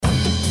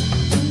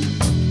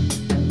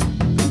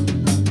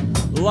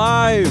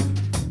live.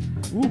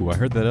 Ooh, I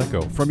heard that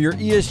echo. From your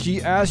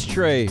ESG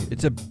ashtray.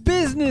 It's a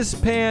Business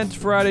Pants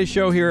Friday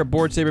show here at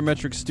Board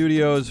Sabermetrics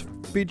Studios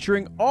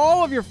featuring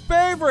all of your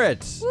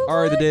favorites. What?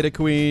 Ari the Data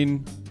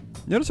Queen.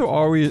 Notice how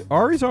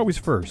Ari's always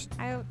first.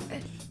 Oops,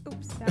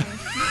 sorry.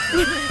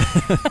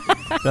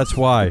 That's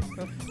why.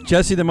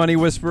 Jesse the Money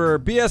Whisperer,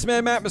 BS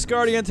Man Matt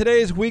Moscardi, and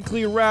today's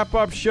weekly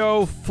wrap-up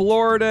show,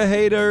 Florida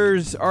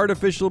Haters,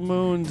 Artificial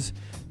Moons,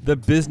 The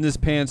Business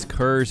Pants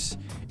Curse,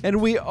 and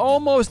we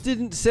almost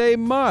didn't say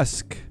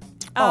Musk.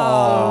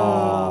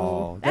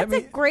 Oh. That's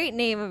a great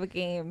name of a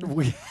game.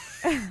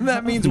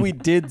 That means we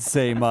did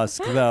say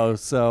Musk, though,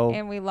 so...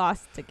 And we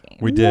lost the game.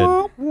 We did.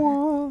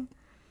 You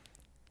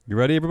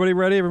ready? Everybody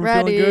ready? Everyone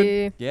feeling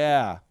good?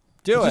 Yeah.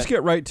 Let's just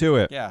get right to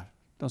it. Yeah.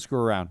 Don't screw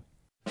around.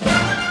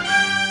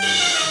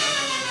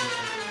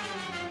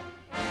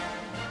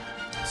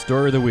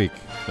 Story of the week.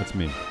 That's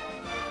me.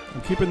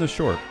 I'm keeping this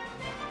short.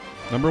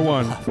 Number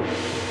one.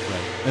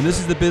 And this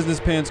is the Business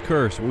Pants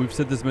Curse. We've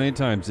said this many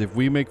times. If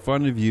we make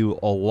fun of you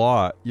a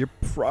lot, you're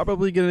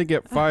probably going to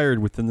get fired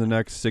within the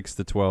next 6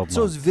 to 12 months.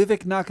 So is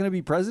Vivek not going to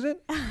be president?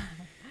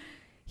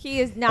 He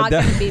is not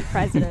going to be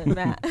president,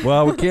 Matt.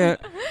 Well, we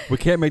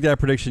can't make that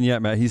prediction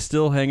yet, Matt. He's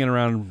still hanging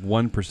around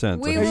 1%.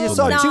 We so will You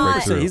saw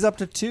not. 2%. He's up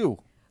to 2.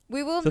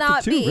 We will It's up to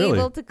not 2, be really?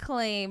 able to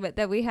claim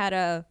that we had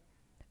a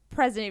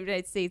president of the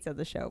United States on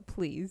the show,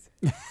 please.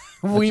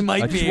 We I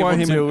might just be want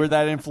able him to. in- We're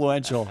that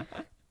influential.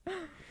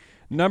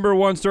 Number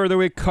one story of the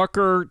week,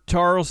 Tucker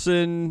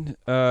Carlson.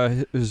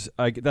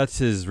 That's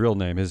his real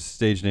name. His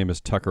stage name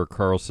is Tucker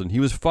Carlson. He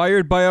was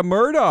fired by a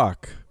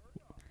Murdoch.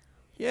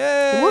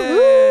 Yay!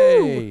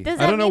 Woohoo! Does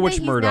that I don't know mean which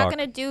that he's Murdoch. not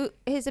going to do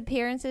his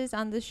appearances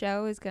on the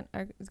show? Is going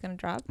to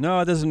drop?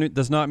 No, it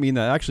does not mean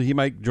that. Actually, he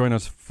might join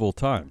us full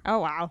time. Oh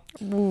wow!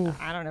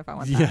 I don't know if I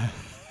want that.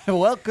 Yeah.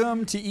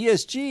 Welcome to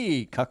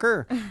ESG,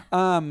 Cucker.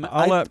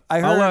 I'll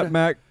let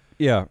Matt.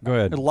 Yeah, go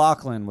ahead.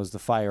 Lachlan was the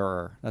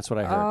firer. That's what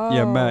I heard.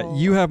 Yeah, Matt,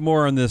 you have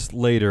more on this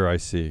later, I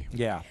see.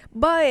 Yeah.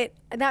 But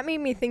that made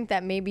me think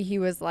that maybe he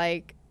was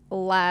like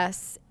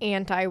less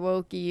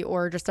anti-wokey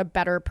or just a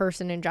better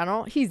person in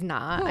general. He's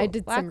not. Who, I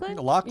did Lachlan?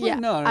 Lachlan? Yeah,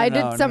 No, I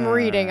did some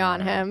reading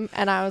on him,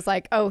 and I was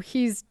like, oh,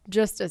 he's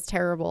just as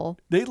terrible.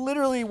 They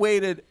literally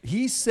waited.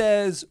 He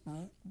says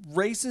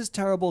racist,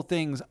 terrible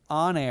things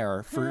on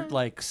air for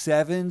like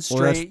 7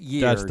 straight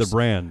years. That's the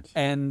brand.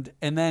 And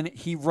then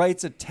he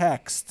writes a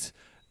text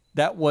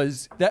that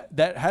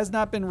has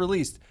not been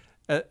released.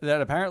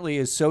 That apparently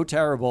is so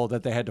terrible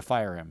that they had to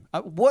fire him.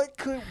 What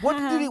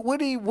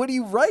do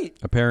you write?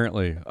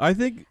 Apparently, I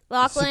think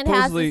Lachlan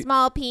has a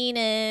small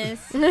penis.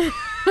 That's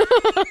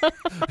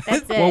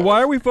it. Well,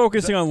 why are we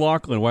focusing on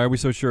Lachlan? Why are we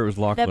so sure it was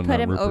Lachlan? That put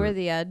not him Rupert? over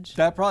the edge.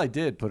 That probably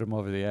did put him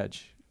over the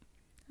edge.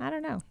 I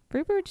don't know.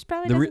 Rupert just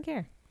probably doesn't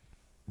care.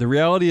 The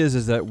reality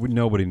is that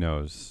nobody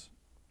knows.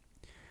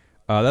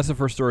 That's the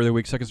first story of the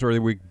week. Second story of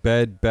the week: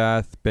 Bed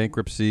Bath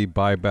bankruptcy,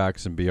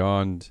 buybacks, and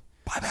beyond.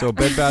 So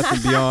Bed Bath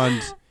and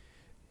Beyond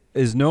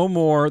is no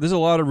more. There's a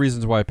lot of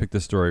reasons why I picked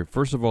this story.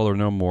 First of all, they're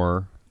no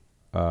more.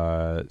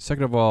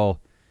 Second of all,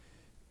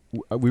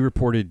 we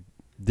reported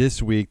this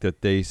week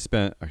that they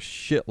spent a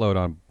shitload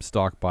on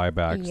stock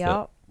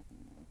buybacks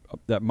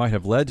that might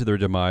have led to their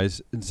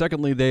demise. And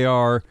secondly, they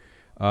are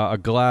a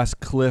glass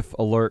cliff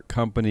alert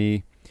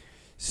company.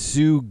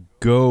 Sue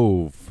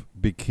Gove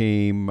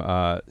became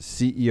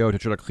CEO to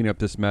try to clean up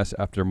this mess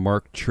after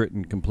Mark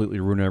Tritton completely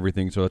ruined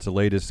everything. So that's the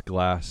latest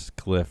glass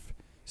cliff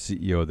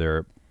CEO there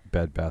at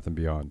Bed Bath &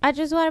 Beyond. I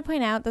just want to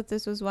point out that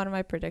this was one of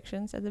my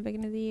predictions at the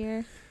beginning of the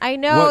year. I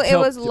know it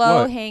was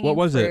low-hanging what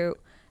was fruit.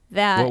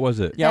 What was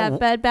it? That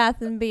Bed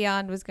Bath &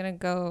 Beyond was going to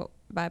go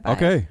bye-bye.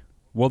 Okay.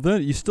 Well,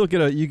 then you still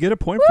get a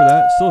point for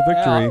that. Still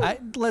a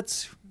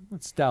victory.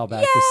 Let's dial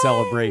back the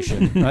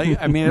celebration. Right?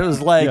 I mean, it was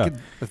like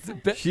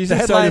she's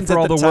excited for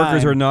all the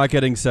workers who are not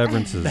getting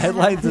severances. The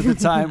headlines at the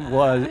time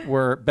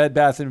were Bed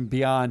Bath &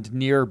 Beyond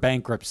near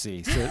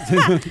bankruptcy. So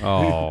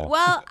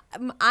Well,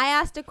 I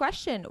asked a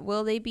question.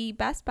 Will they be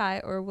Best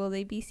Buy or will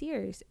they be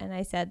Sears? And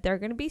I said, they're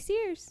going to be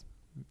Sears.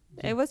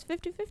 It was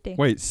 50-50.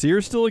 Wait,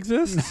 Sears still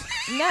exists?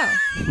 No.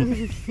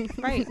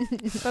 Right.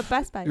 But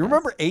Best Buy You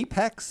remember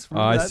Apex?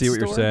 I see what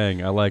you're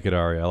saying. I like it,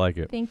 Ari. I like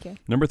it. Thank you.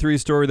 Number 3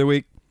 story of the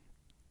week.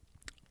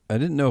 I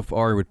didn't know if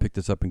Ari would pick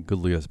this up in good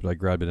list, but I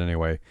grabbed it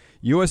anyway.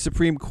 U.S.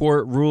 Supreme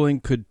Court ruling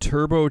could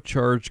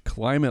turbocharge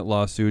climate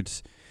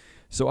lawsuits.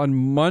 So on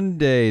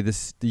Monday,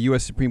 the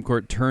U.S. Supreme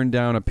Court turned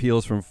down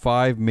appeals from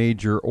 5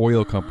 major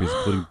oil companies,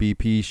 including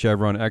BP,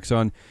 Chevron,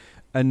 Exxon,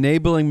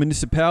 enabling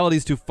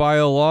municipalities to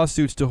file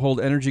lawsuits to hold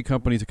energy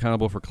companies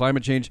accountable for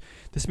climate change.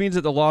 This means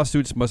that the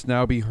lawsuits must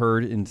now be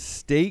heard in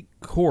state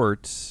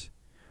courts,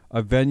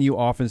 a venue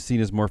often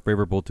seen as more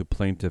favorable to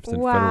plaintiffs than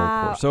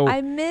federal court. So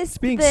I missed it's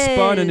being this.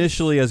 spun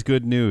initially as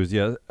good news.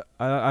 Yeah,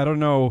 I don't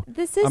know.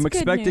 This is I'm good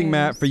expecting, news.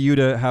 Matt, for you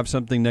to have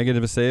something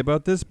negative to say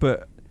about this,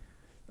 but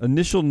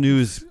initial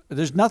news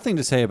There's nothing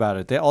to say about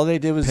it. All they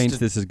did was paints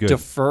this as good.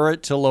 defer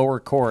it to lower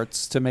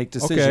courts to make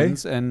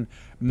decisions, and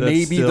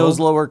maybe those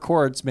lower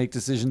courts make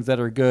decisions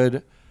that are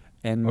good,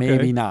 and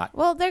maybe not.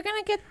 Well, they're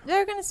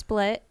gonna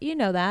split. You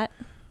know that.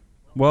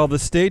 Well, the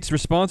states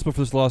responsible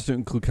for this lawsuit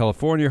include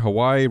California,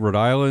 Hawaii, Rhode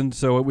Island.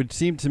 So it would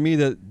seem to me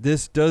that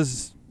this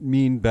does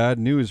mean bad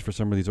news for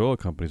some of these oil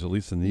companies, at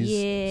least in these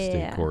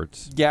state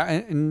courts. Yeah,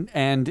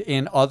 and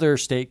in other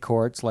state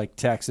courts like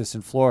Texas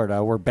and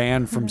Florida, we're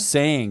banned from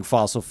saying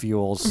fossil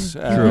fuels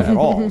at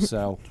all.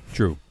 So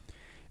True.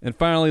 And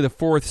finally, the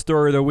fourth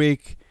story of the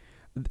week,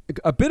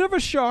 a bit of a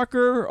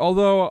shocker,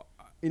 although,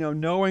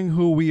 knowing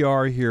who we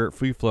are here at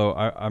Free Flow,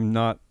 I'm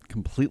not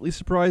completely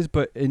surprised.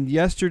 But in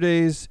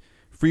yesterday's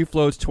Free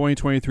Flow's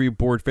 2023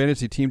 board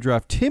fantasy team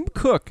draft, Tim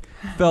Cook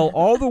fell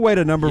all the way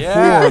to number 4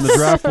 on the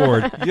draft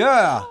board.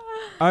 yeah.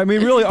 I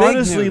mean, really, Big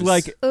honestly,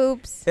 news.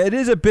 Oops. It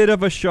is a bit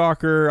of a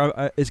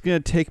shocker. It's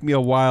going to take me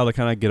a while to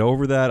kind of get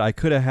over that. I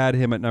could have had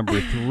him at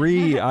number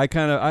 3.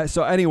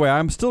 So anyway,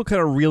 I'm still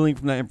kind of reeling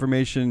from that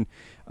information.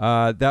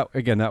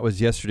 That was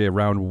yesterday,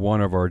 round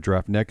 1 of our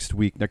draft. Next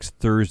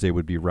Thursday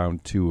would be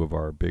round 2 of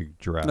our big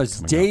draft. It's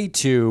day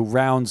 2,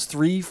 rounds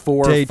 3,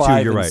 4, Day 5,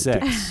 2, you're and right.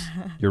 6.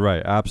 You're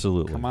right.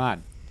 Absolutely. Come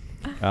on.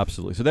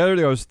 Absolutely. So there it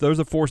goes. Those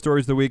are the 4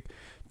 stories of the week.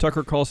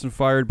 Tucker Carlson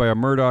fired by a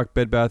Murdoch,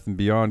 Bed Bath &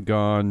 Beyond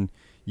gone.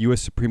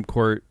 U.S. Supreme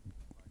Court,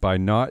 by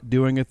not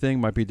doing a thing,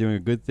 might be doing a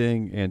good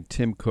thing. And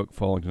Tim Cook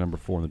falling to number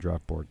 4 on the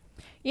draft board.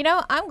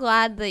 I'm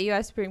glad the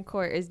U.S. Supreme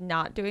Court is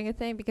not doing a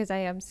thing because I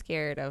am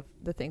scared of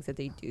the things that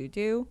they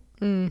do.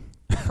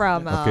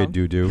 From okay,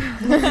 do.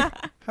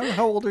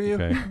 How old are you?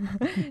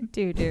 Okay.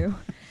 do.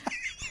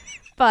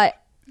 But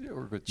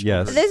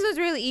Yes. this was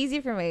really easy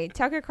for me.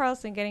 Tucker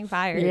Carlson getting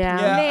fired. Yeah.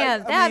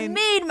 Man, I that mean,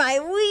 made my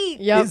week.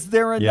 Yep. Is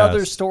there another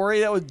Yes. story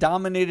that was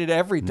dominated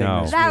everything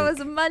No. this That week?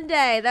 was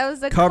Monday. That was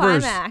the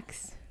Covers-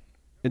 climax.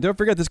 And don't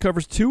forget, this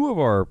covers 2 of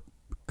our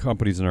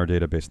companies in our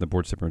database, in the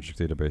Board Separate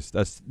database.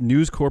 That's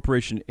News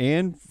Corporation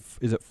and,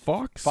 is it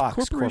Fox?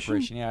 Fox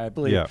Corporation, yeah, I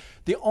believe. Yeah.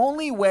 The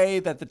only way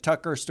that the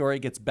Tucker story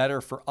gets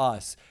better for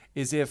us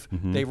is if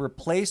they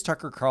replace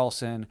Tucker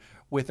Carlson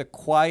with a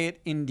quiet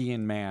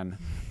Indian man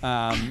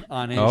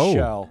on his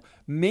show.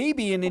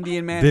 Maybe an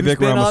Indian man Vivek who's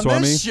been on Ramaswamy?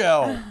 this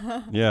show.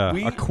 Yeah.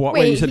 We-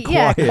 Wait, you said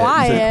yeah, quiet. You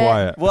said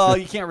quiet. Well,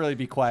 you can't really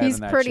be quiet He's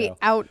on that pretty show.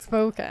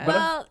 outspoken.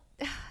 Well,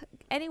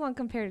 anyone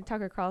compared to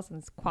Tucker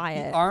Carlson's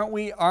quiet.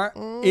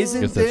 Isn't Guess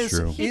that's this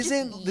true. He just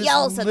isn't this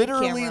yells at the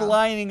literally camera.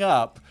 lining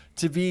up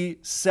to be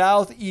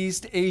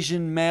Southeast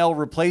Asian male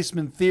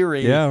replacement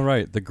theory? Yeah,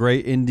 right. The gray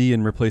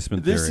Indian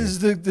replacement This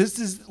theory.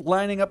 is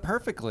lining up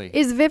perfectly.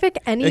 Is Vivek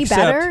any Except-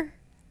 better?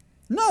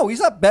 No, he's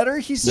not better.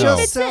 He's No.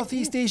 just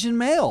Southeast Asian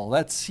male.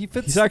 He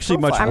fits. He's the actually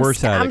much profile.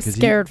 worse at it I'm 'cause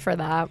scared for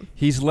that.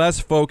 he's less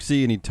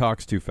folksy and he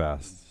talks too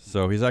fast.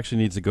 So he actually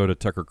needs to go to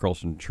Tucker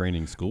Carlson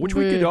training school, which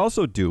we could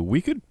also do.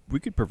 We could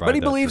provide. But he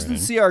that believes training.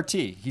 in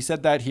CRT. He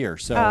said that here,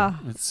 so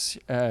it's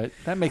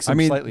that makes him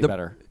slightly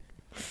better.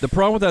 The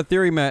problem with that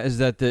theory, Matt, is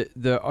that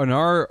on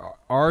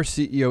our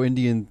CEO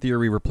Indian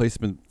theory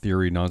replacement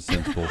theory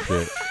nonsense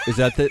bullshit is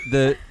that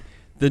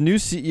the new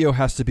CEO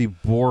has to be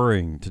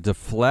boring to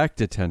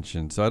deflect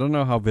attention. So I don't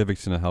know how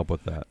Vivek's going to help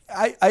with that.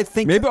 I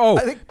think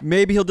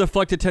Maybe he'll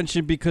deflect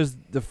attention because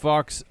the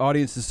Fox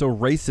audience is so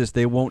racist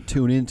they won't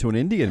tune into an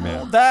Indian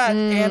man. that,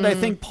 and I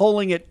think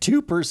polling at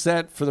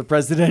 2% for the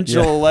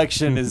presidential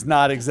election is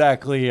not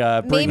exactly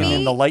bringing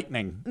in the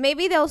lightning.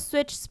 Maybe they'll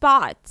switch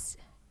spots.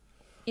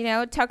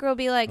 Tucker will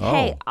be like,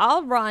 "Hey,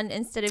 I'll run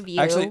instead of you."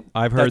 Actually,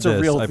 I've heard that's a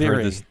this. real I've theory.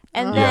 heard this.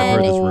 and Yeah, I've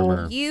heard this then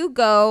rumor. you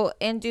go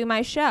and do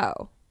my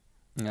show.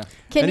 Yeah.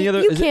 Any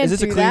other- You is can't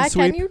this a do clean that.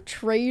 sweep? Can you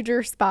trade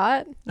your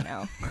spot?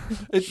 No.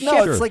 It's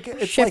Sure.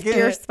 Shift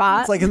your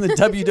spot. It's like in the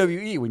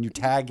WWE when you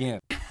tag in.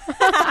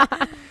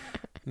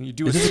 And you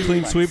do Is this a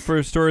clean sweep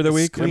for story of the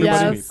week? Clean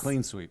everybody? sweep.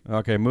 Clean sweep.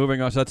 Okay,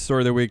 moving on. So that's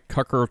story of the week.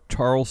 Tucker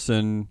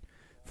Carlson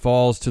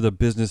falls to the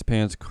business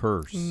pants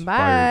curse.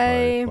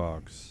 Fired by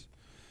Fox.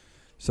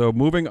 So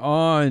moving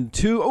on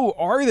to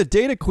Ari, the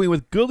data queen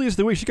with Goodliest of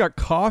the Week. She got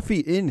coffee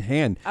in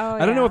hand. Oh,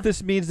 I don't know yeah. if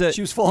this means that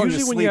She was falling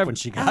usually asleep when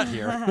she got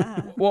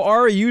here. well,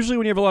 Ari, usually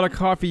when you have a lot of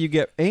coffee, you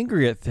get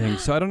angry at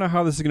things. So I don't know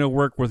how this is going to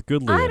work with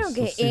Goodliest. I don't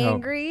get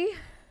angry.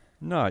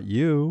 Not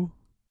you.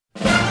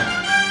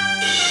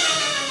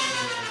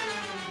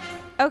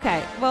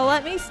 Okay, well,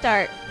 let me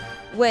start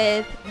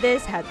with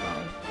this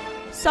headline.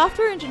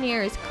 Software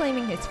engineer is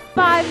claiming his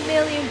 $5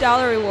 million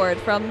reward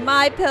from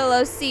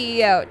MyPillow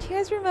CEO. Do you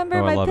guys remember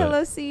Oh, I love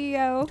MyPillow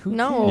CEO?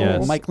 No.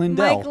 Yes. Mike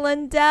Lindell. Mike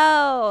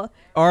Lindell.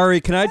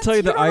 Ari, can I tell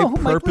you that don't I know who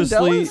Mike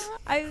Lindell purposely...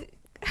 is?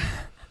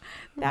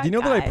 Do you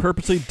know that I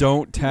purposely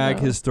don't tag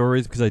his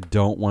stories because I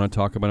don't want to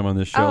talk about him on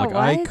this show? Oh, Like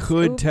I what?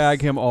 could Oops.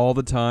 tag him all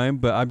the time,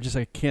 but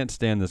I can't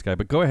stand this guy.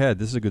 But go ahead.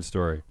 This is a good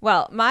story.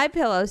 Well,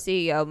 MyPillow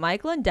CEO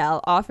Mike Lindell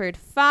offered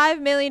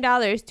 $5 million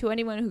to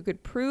anyone who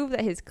could prove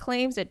that his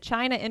claims that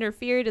China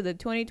interfered in the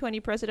 2020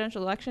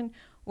 presidential election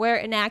were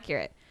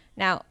inaccurate.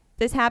 Now,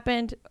 this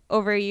happened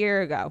over a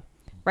year ago,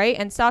 right?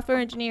 And software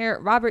engineer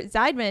Robert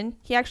Zeidman,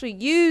 he actually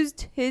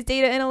used his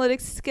data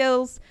analytics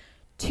skills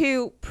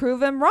to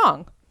prove him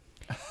wrong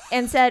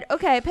and said,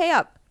 okay, pay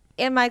up.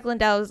 And Mike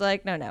Lindell was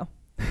like, no.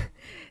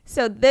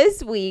 So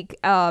this week,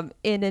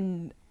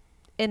 in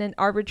an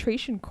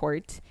arbitration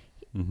court,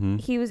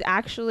 he was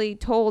actually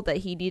told that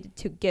he needed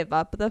to give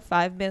up the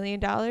 $5 million.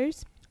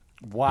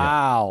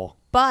 Wow.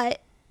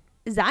 But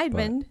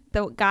Zeidman,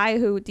 the guy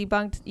who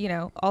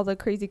debunked, all the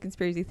crazy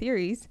conspiracy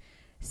theories,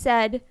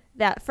 said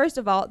that, first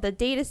of all, the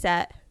data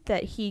set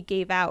that he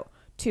gave out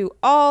to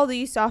all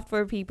these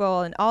software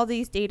people and all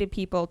these data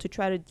people to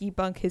try to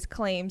debunk his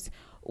claims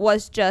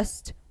was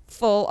just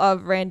full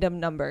of random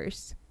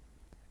numbers.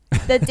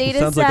 The data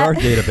Sounds set, like our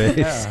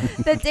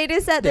database. the data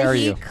set Dare that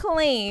he you.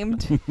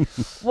 claimed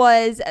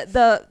was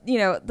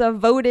the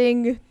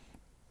voting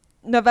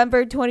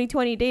November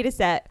 2020 data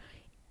set.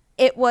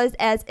 It was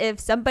as if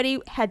somebody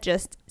had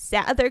just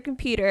sat at their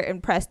computer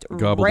and pressed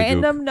Gobbledygook.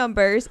 random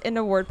numbers in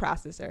a word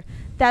processor.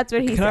 That's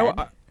what he said.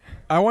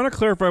 I want to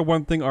clarify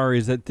one thing, Ari,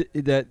 is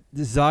that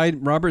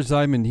Robert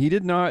Zeidman, he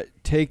did not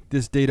take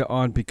this data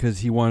on because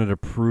he wanted to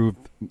prove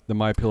the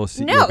MyPillow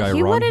CEO guy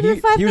he wrong. wanted the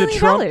 $5 he was a million.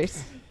 Trump.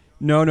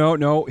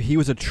 No. He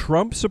was a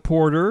Trump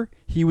supporter.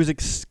 He was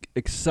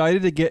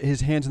excited to get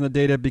his hands on the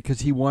data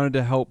because he wanted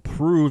to help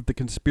prove the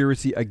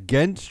conspiracy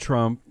against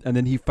Trump, and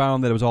then he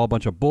found that it was all a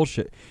bunch of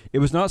bullshit. It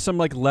was not some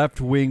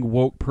left-wing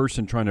woke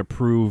person trying to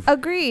prove.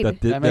 Agreed.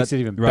 That makes it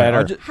even right,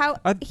 better.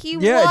 He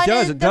yeah, wanted it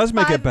does. It does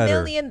make it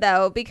better. $5 million,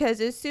 though,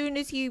 because as soon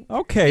as he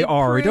Okay,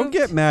 Ari, don't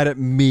get mad at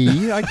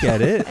me. I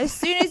get it. as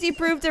soon as he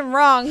proved him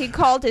wrong, he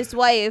called his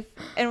wife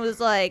and was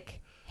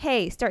like,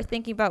 "Hey, start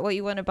thinking about what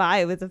you want to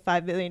buy with the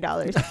 $5 million,"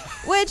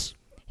 which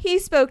he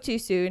spoke too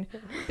soon,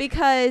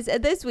 because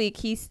this week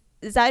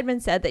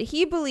Zeidman said that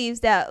he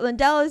believes that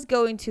Lindell is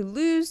going to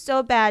lose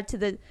so bad to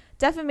the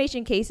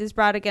defamation cases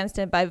brought against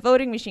him by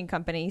voting machine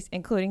companies,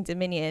 including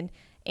Dominion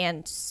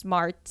and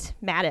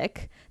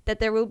Smartmatic, that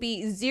there will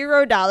be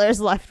 $0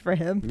 left for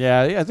him.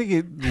 Yeah, I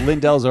think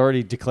Lindell's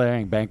already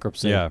declaring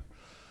bankruptcy. Yeah.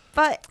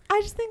 But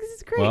I just think this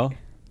is great. Well,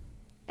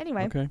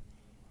 anyway. okay.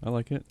 I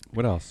like it.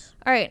 What else?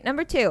 All right,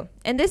 number 2.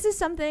 And this is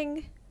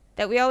something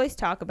that we always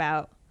talk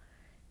about,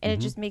 and it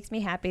just makes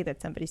me happy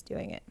that somebody's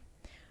doing it.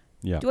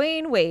 Yeah.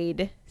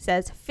 DWade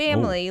says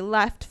family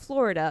left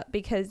Florida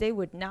because they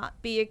would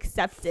not be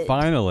accepted.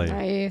 Finally.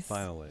 Nice.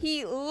 Finally.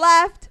 He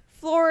left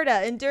Florida,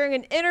 and during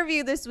an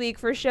interview this week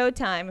for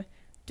Showtime,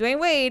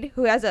 DWade,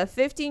 who has a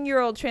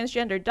 15-year-old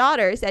transgender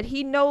daughter, said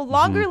he no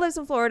longer lives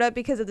in Florida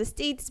because of the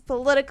state's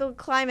political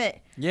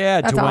climate. Yeah,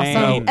 That's Dwayne.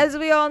 awesome. As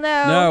we all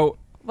know. Now,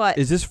 What?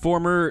 is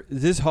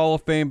this Hall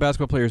of Fame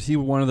basketball player, is he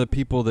one of the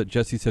people that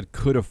Jesse said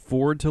could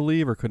afford to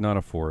leave or could not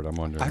afford? I'm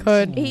wondering.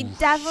 Could. He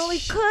definitely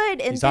could.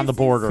 And He's on the this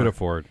border. Could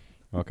afford.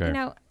 Okay.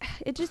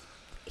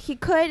 He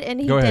could, and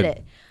he Go did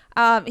ahead.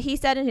 it. He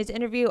said in his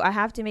interview, "I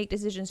have to make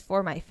decisions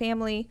for my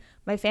family.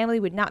 My family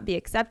would not be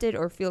accepted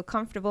or feel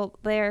comfortable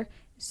there.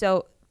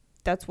 So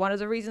that's one of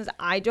the reasons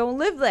I don't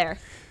live there."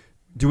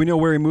 Do we know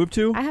where he moved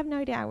to? I have no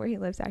idea where he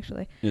lives,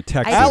 actually. Yeah,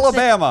 Texas. I did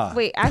Alabama.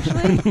 Wait,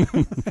 actually?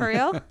 For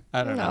real?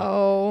 I don't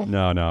know.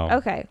 No. No.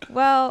 Okay.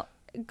 Well,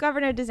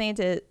 Governor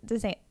DeSantis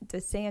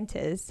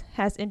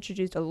has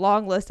introduced a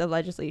long list of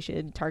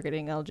legislation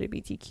targeting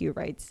LGBTQ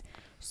rights.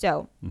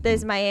 So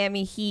this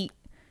Miami Heat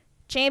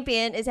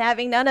champion is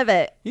having none of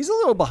it. He's a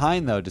little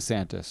behind though,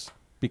 DeSantis,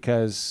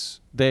 because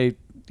they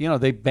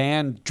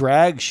banned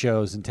drag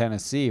shows in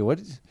Tennessee.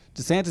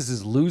 DeSantis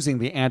is losing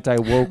the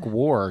anti-woke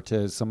war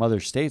to some other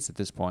states at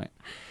this point.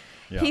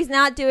 Yeah. He's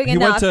not doing He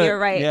went enough. to- You're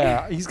right.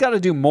 Yeah, he's got to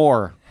do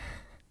more.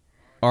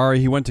 Ari,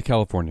 he went to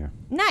California.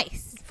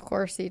 Nice. Of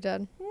course he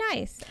did.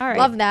 Nice. All right.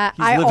 Love that.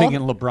 He's living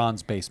in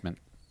LeBron's basement.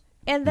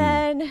 And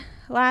then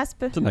last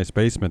but It's a nice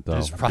basement, though.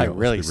 It's I'll be probably honest,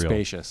 really to be real.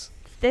 spacious.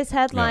 this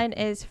headline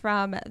is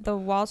from the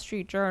Wall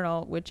Street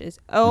Journal, which is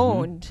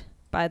owned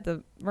by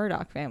the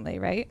Murdoch family,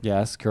 right?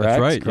 Yes, correct.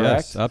 That's right. Correct.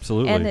 Yes,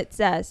 absolutely. And it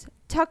says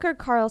Tucker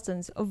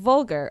Carlson's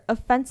vulgar,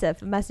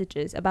 offensive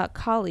messages about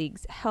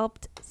colleagues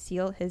helped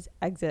seal his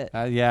exit.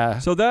 Yeah.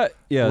 So that,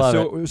 yeah.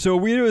 Love So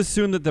we to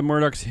assume that the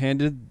Murdochs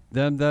handed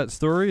them that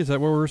story. Is that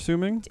what we're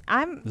assuming? Is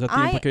that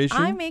the implication?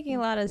 I'm making a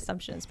lot of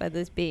assumptions by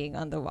this being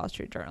on the Wall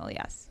Street Journal.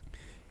 Yes.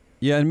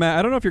 Yeah, and Matt,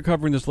 I don't know if you're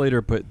covering this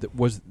later, but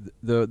was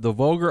the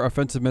vulgar,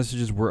 offensive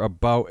messages were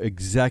about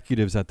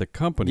executives at the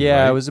company?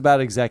 Yeah, right? it was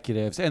about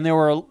executives, and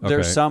there's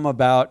Okay. some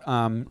about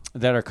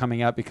that are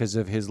coming out because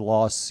of his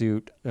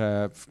lawsuit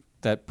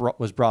that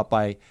was brought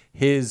by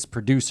his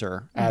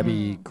producer,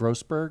 Abby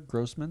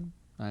Grossman.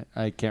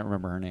 I can't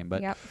remember her name,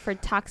 but Yep. For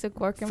toxic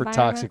work for environment.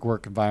 toxic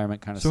work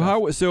environment kind of So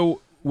stuff. So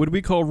would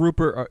we call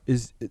Rupert?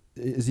 Is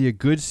he a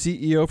good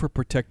CEO for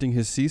protecting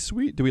his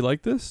C-suite? Do we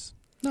like this?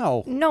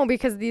 No,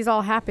 because these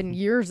all happened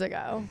years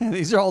ago.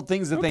 These are all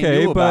things that they Okay,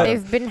 knew but- about.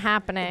 They've been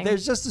happening.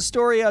 There's just a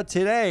story out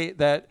today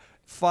that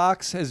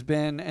Fox has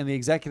been, and the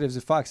executives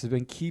at Fox have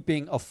been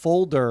keeping a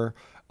folder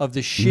of the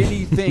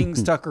shitty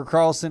things Tucker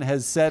Carlson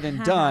has said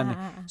and done,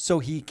 so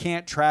he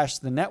can't trash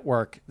the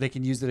network. They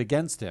can use it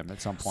against him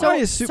at some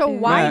point. So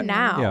why Matt,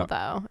 now, yeah.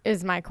 though,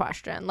 is my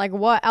question. Like,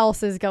 what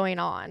else is going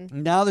on?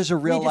 Now there's a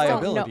real We just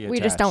don't know- liability we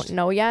just attached. don't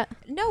know yet.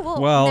 No,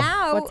 Well-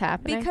 now What's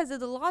happening? because of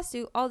the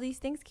lawsuit, all these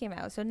things came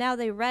out. So now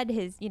they read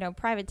his,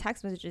 private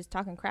text messages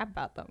talking crap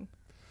about them.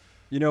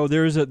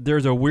 There's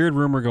a weird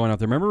rumor going out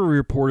there. Remember we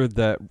reported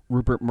that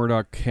Rupert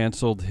Murdoch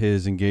canceled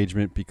his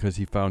engagement because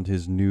he found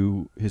his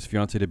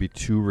fiance to be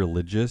too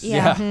religious?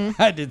 Yeah. Yeah,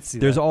 I did see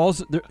There's that.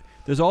 also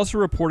There's also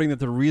reporting that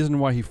the reason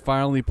why he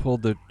finally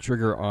pulled the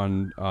trigger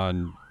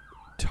on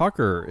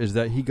Tucker is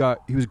that he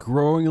was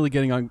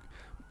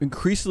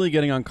increasingly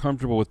getting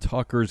uncomfortable with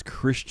Tucker's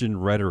Christian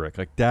rhetoric.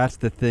 Like that's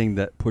the thing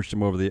that pushed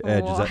him over the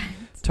edge. Is that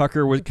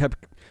Tucker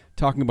kept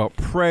talking about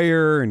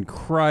prayer and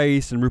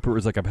Christ, and Rupert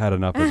was like, "I've had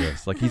enough of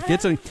this." Like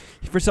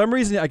for some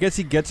reason, I guess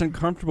he gets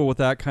uncomfortable with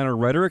that kind of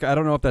rhetoric. I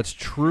don't know if that's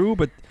true,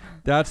 but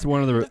that's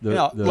one of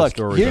the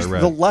stories here's I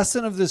read. The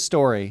lesson of this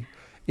story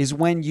is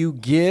when you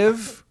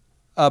give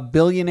a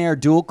billionaire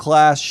dual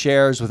class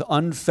shares with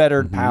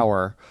unfettered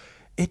power,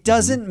 it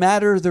doesn't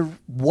matter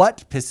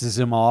what pisses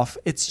him off.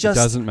 It's just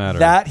doesn't matter.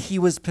 that he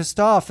was pissed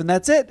off, and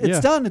that's it.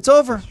 It's done. It's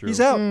over. He's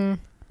out.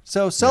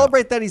 So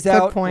celebrate that he's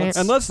out. Point.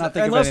 And let's not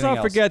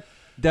forget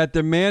that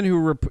the man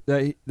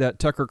that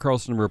Tucker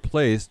Carlson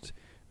replaced,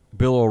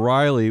 Bill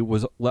O'Reilly,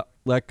 was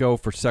let go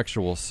for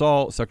sexual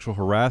assault, sexual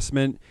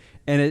harassment,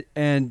 and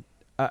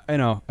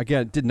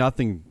again, it did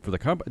nothing for the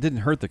company. It didn't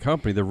hurt the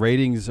company. The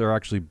ratings are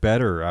actually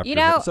better after.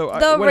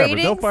 Whatever.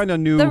 They'll find a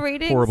new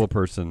horrible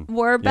person.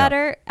 Were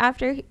better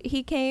after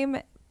he came,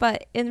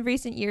 but in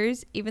recent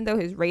years, even though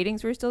his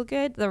ratings were still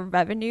good, the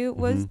revenue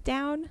was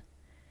down.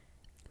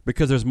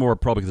 Because there's more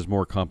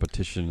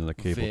competition in the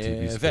cable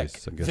TV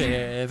space. I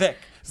guess.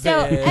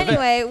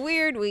 Anyway,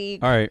 weird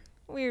week. All right.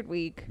 Weird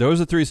week. Those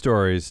are 3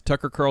 stories.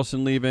 Tucker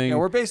Carlson leaving. Yeah,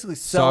 we're basically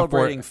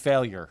celebrating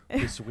failure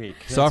this week.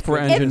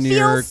 Software That's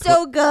engineer. It feels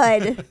so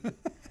good.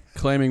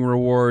 Claiming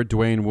reward.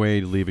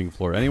 DWade leaving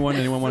Florida. Anyone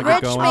want to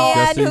get going? Rich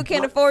man Jesse? who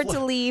can afford to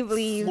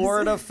leaves.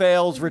 Florida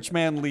fails. Rich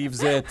man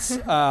leaves it.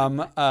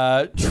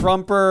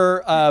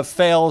 Trumper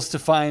fails to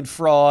find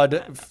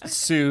fraud,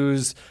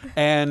 sues,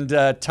 and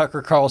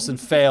Tucker Carlson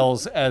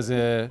fails as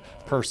a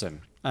person.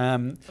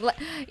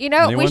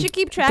 Anyone? We should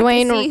keep track to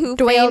see who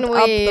failed up the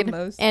Wade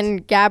most.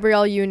 and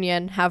Gabrielle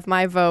Union have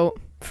my vote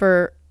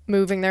for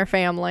moving their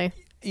family.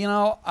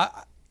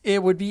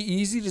 It would be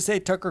easy to say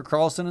Tucker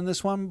Carlson in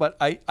this one, but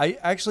I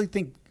actually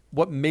think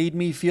what made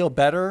me feel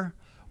better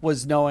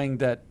was knowing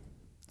that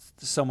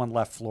someone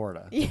left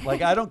Florida.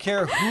 Like, I don't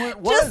care who it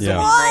was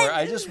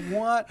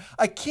anymore.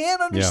 I can't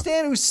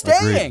understand who's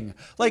staying. Agreed.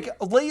 Like,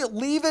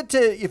 leave it to,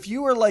 if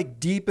you were like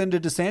deep into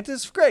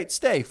DeSantis, great,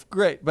 stay,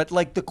 great. But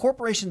like the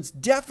corporations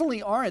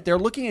definitely aren't. They're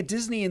looking at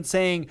Disney and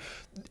saying,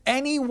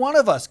 any one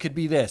of us could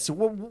be this.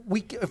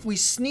 If we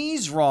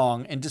sneeze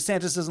wrong and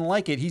DeSantis doesn't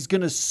like it, he's going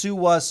to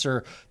sue us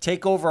or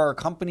take over our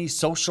company,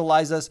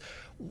 socialize us.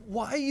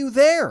 Why are you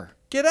there?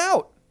 Get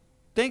out.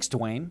 Thanks,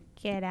 Dwayne.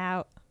 Get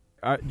out.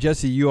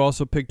 Jesse, you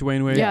also picked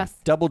DWade? Yes.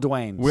 Double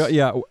Dwayne's. Well,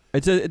 yeah,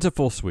 it's a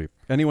full sweep.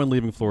 Anyone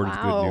leaving Florida is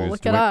good news.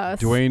 Look at us.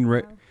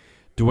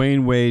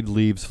 Dwayne Wade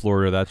leaves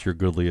Florida. That's your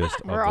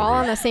goodliest. We're all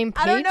on the same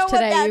I don't page know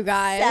today, what that you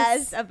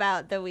guys. says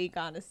about the week,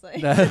 honestly.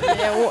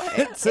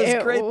 It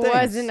says great things. It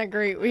wasn't a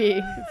great week.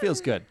 It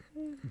feels good.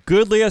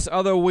 Goodliest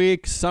other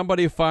week.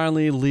 Somebody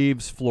finally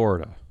leaves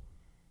Florida.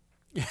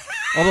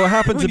 Although it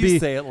happens to be,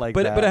 say it like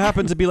but that? it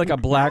happens to be like a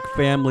black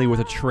family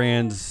with a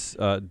trans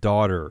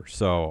daughter.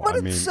 So But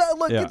it's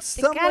It's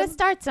gotta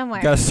start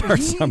somewhere. gotta start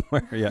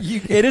somewhere. Yeah,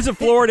 it is a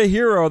Florida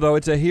hero though.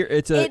 It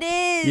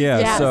is.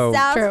 Yeah, so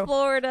South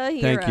Florida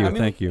hero. Thank you.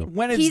 Thank you.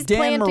 When it's He's Dan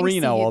planting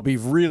Marino, seeds. I'll be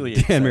really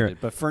excited.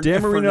 But for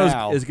Marino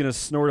now, is going to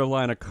snort a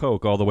line of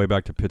coke all the way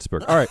back to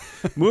Pittsburgh. All right,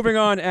 moving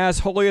on. As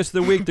holiest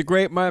of the week, the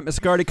great Matt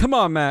Mascardi. Come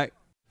on, Matt.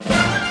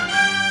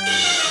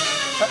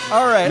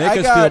 all right,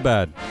 Make us feel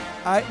bad.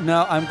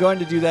 No, I'm going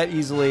to do that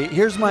easily.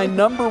 Here's my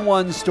number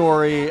one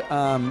story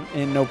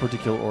in no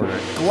particular order.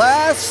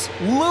 Glass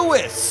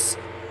Lewis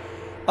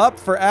up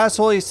for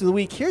Assholiest of the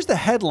Week. Here's the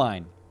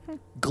headline.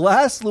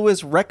 Glass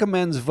Lewis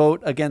recommends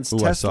vote against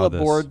Tesla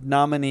board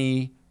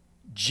nominee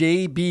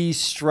J.B.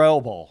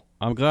 Straubel.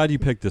 I'm glad you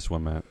picked this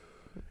one, Matt.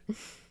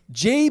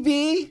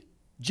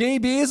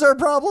 JB is our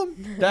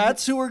problem?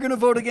 That's who we're going to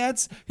vote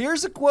against?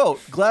 Here's a quote.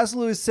 Glass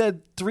Lewis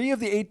said 3 of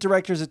the 8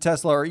 directors at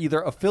Tesla are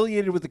either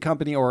affiliated with the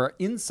company or are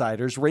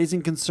insiders,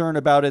 raising concern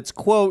about its,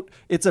 quote,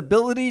 its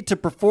ability to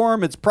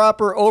perform its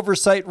proper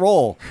oversight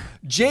role.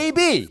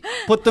 JB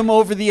put them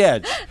over the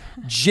edge.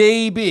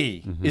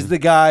 JB is the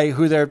guy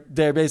who they're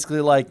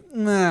basically like,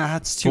 nah,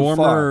 that's too far.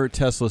 Former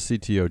Tesla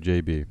CTO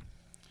JB.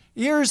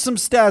 Here's some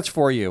stats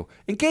for you.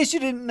 In case you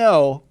didn't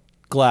know,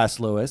 Glass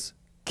Lewis,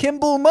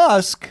 Kimball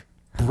Musk,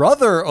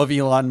 brother of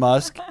Elon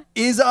Musk,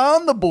 is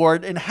on the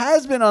board and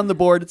has been on the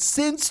board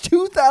since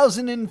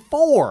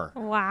 2004.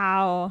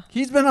 Wow.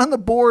 He's been on the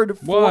board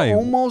for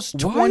almost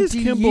 20 why is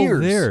Kimball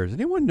years. There? Does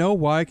anyone know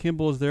why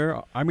Kimball is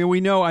there? I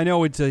mean, I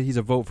know he's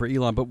a vote for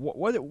Elon, but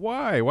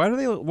why? Why do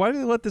they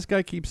let this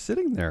guy keep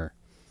sitting there?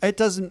 It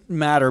doesn't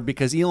matter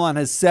because Elon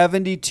has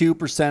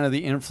 72% of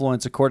the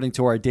influence according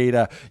to our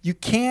data. You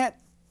can't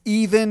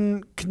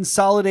even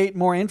consolidate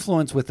more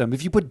influence with them.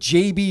 If you put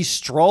J.B.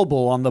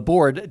 Straubel on the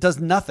board, it does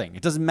nothing.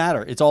 It doesn't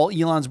matter. It's all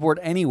Elon's board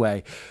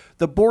anyway.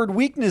 The board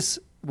weakness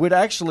would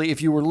actually, if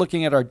you were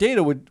looking at our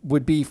data,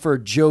 would be for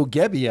Joe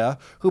Gebbia,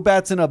 who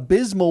bats an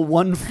abysmal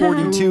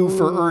 142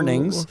 for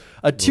earnings,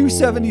 a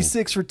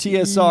 276 for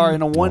TSR,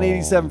 and a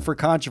 187 for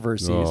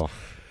controversies.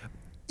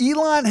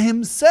 Elon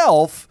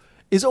himself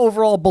is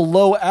overall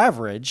below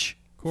average.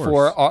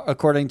 course.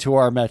 according to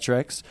our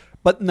metrics.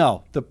 But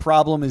no, the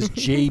problem is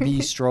J.B.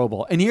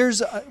 Strobel. And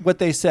here's what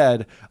they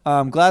said.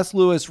 Glass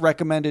Lewis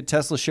recommended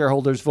Tesla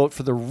shareholders vote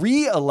for the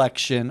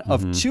re-election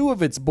of two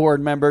of its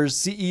board members,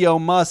 CEO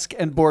Musk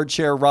and board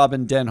chair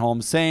Robin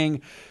Denholm,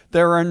 saying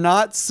there are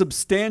not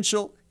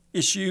substantial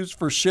issues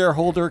for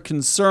shareholder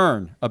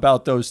concern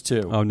about those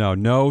two. Oh, no.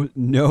 No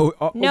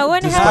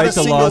one despite has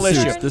the a single lawsuits,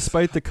 issue.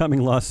 despite the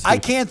coming lawsuits. I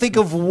can't think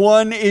of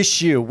one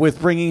issue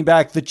with bringing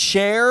back the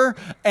chair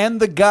and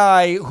the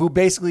guy who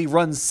basically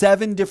runs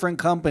 7 different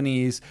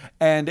companies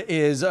and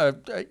is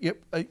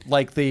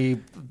like the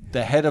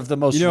head of the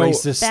most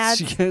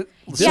racist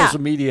social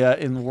media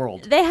in the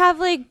world. They have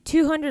like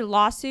 200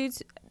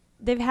 lawsuits.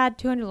 They've had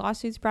 200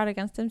 lawsuits brought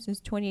against them since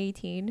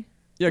 2018.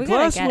 Yeah,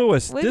 Glass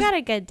Lewis. We got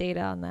to get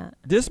data on that.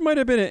 This might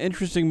have been an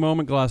interesting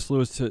moment, Glass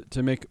Lewis,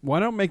 to make. Why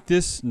not make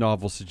this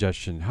novel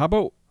suggestion? How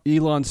about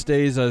Elon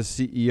stays as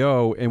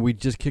CEO and we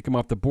just kick him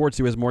off the board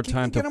so he has more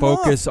time to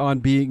focus on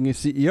being a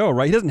CEO,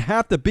 right? He doesn't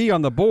have to be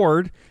on the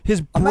board. His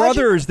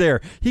brother is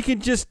there. He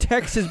can just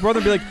text his brother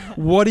and be like,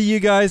 what are you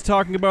guys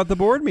talking about at the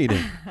board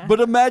meeting? But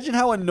imagine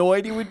how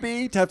annoyed he would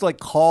be to have to like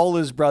call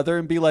his brother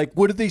and be like,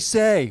 what did they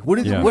say? What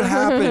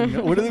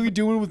happened? What are they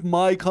doing with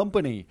my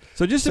company?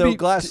 So just to be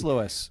Glass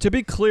Lewis. To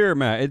be clear,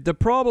 Matt, the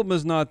problem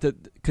is not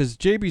that, because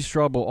J.B.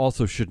 Strobel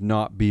also should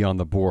not be on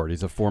the board.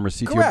 He's a former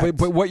CTO. Correct.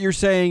 But what you're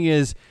saying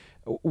is,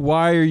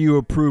 why are you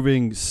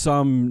approving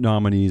some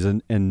nominees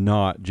and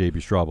not J.B.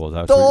 Strobel? Is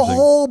that The what you're saying?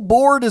 whole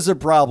board is a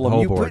problem.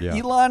 You board, put yeah.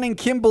 Elon and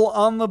Kimball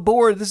on the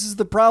board. This is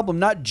the problem,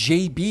 not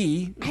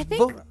JB. I think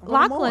Vote them all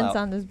Lachlan's out.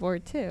 on this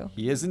board too.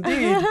 He is indeed.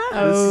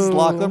 This is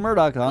Lachlan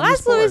Murdoch on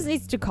this Glass board. Lewis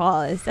needs to call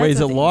us. Wait, is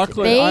it That's what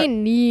Lachlan? They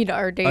need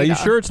our data. Are you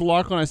sure it's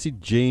Lachlan? I see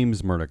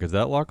James Murdoch. Is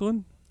that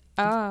Lachlan?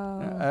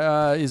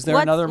 Oh. Is there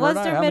What's- another what's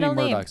Murdoch? their How many middle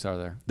name? Murdochs are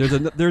there? There's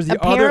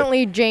the other.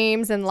 Apparently,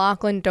 James and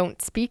Lachlan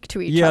don't speak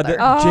to each other.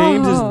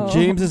 Oh.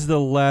 James is the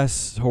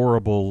less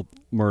horrible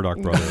Murdoch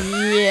brother.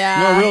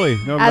 Yeah. No, really.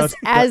 No,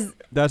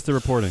 that's the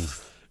reporting.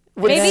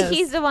 Maybe Yes.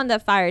 he's the one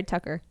that fired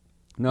Tucker.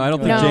 No, I don't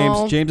think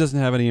No. James doesn't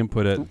have any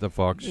input at the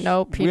Fox.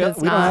 Nope, he We does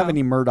don't not. have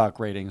any Murdoch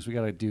ratings. We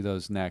got to do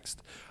those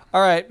next. All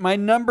right, my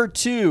number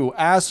 2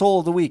 asshole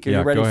of the week. Are Yeah,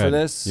 you ready go for ahead.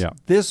 this? Yeah.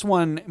 This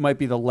one might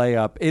be the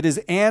layup. It is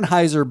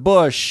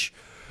Anheuser-Busch.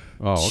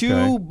 Oh, okay.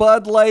 2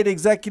 Bud Light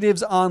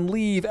executives on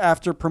leave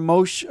after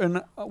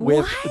promotion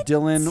with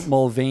Dylan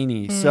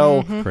Mulvaney.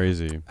 So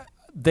Crazy.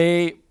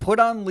 they put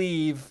on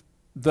leave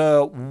there's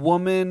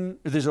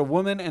a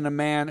woman and a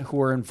man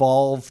who are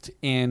involved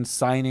in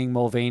signing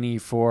Mulvaney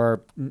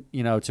for,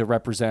 to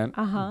represent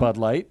Bud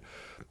Light.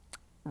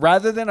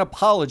 Rather than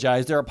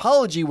apologize, their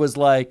apology was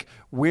like,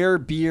 we're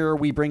beer,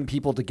 we bring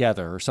people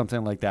together, or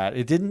something like that.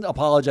 It didn't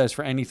apologize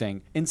for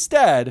anything.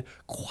 Instead,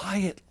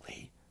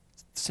 quietly,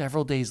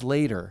 several days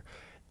later,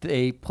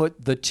 they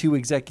put the 2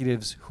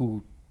 executives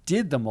who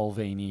did the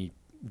Mulvaney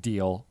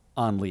deal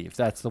on leave.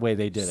 That's the way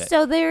they did it.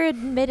 So they're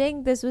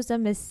admitting this was a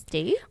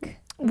mistake?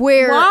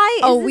 Where Why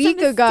is a this a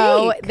week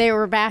ago mistake? they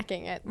were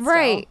backing it. still.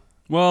 Right.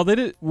 Well,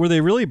 were they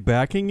really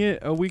backing it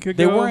a week ago?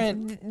 They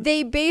weren't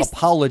They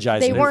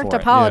apologizing They weren't for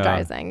it.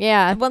 apologizing.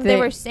 Yeah. Well, they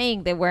were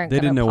saying they weren't. They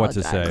didn't know what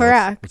to apologize. say.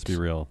 Correct. Let's be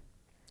real.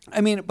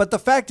 I mean, but the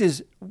fact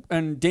is,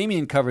 and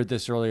Damien covered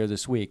this earlier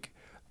this week,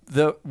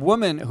 the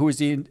woman who was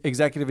the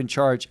executive in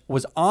charge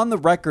was on the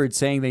record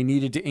saying they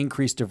needed to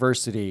increase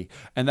diversity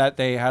and that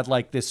they had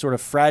like this sort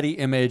of fratty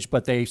image,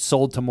 but they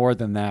sold to more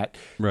than that.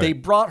 Right. They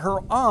brought her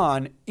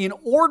on in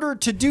order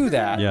to do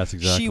that. Yes,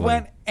 exactly. She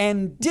went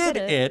and did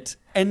it,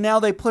 and now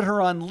they put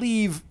her on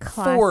leave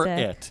for Classic.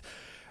 it.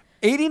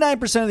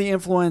 89% of the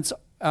influence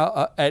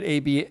at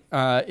AB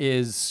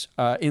is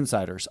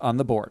insiders on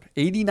the board.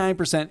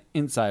 89%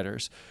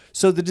 insiders.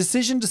 So the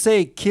decision to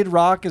say Kid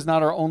Rock is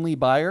not our only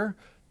buyer,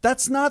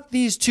 that's not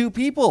these 2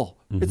 people.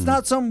 It's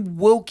not some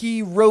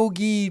wokey,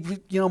 roguey,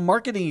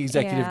 marketing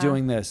executive Yeah.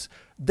 doing this.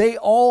 They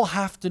all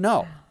have to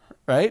know,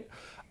 right?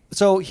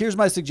 So here's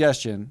my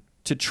suggestion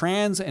to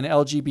trans and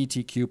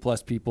LGBTQ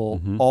plus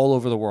people all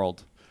over the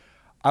world.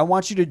 I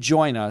want you to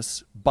join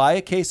us, buy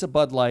a case of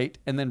Bud Light,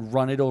 and then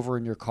run it over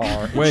in your car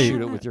and Wait.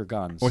 shoot it with your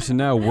guns. Oh, so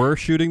now we're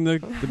shooting the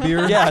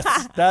beer?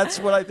 Yes, that's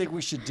what I think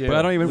we should do.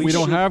 But we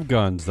don't should have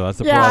guns, though. That's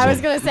the Yeah, problem. I was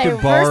gonna say,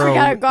 could first we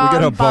gotta go out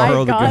gotta and buy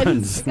borrow the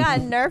guns. guns. Got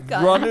a Nerf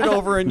gun. run it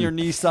over in your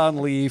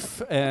Nissan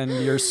Leaf and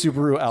your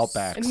Subaru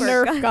Outback.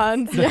 Nerf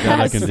guns. That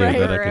I Yes, can do. right.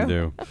 That I can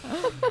do.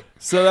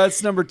 So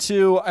that's number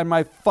 2. And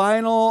my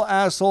final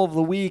asshole of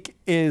the week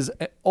is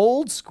an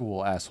old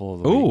school asshole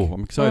of the week. Ooh,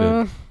 I'm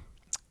excited.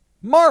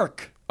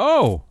 Mark.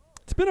 Oh,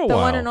 it's been a The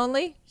while. one and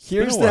only?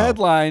 Here's been a the while.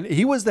 headline.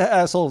 He was the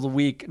asshole of the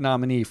week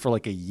nominee for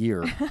like a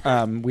year.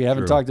 We haven't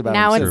True. talked about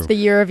Now him it's since. the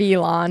year of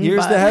Elon.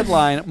 Here's but- the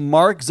headline.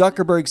 Mark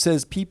Zuckerberg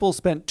says people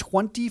spent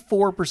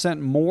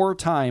 24% more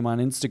time on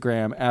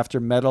Instagram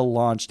after Meta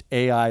launched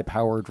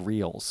AI-powered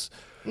Reels.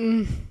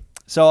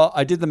 So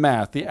I did the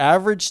math. The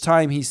average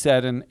time he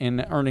said in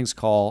an earnings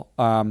call,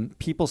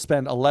 people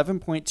spend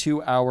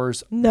 11.2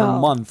 hours per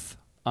month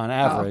on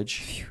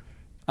average.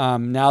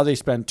 Now they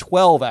spend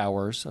 12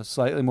 hours,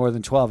 slightly more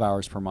than 12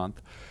 hours per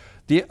month.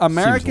 The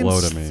Americans,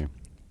 Seems low to me.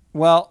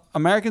 Well,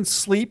 Americans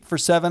sleep for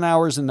 7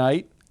 hours a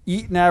night,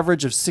 eat an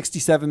average of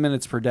 67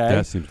 minutes per day.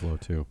 That seems low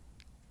too.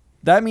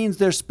 That means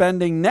they're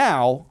spending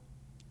now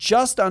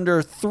just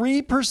under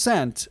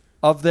 3%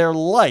 of their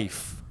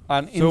life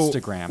on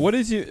Instagram. What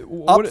is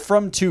up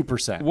from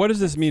 2%. What does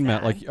this mean,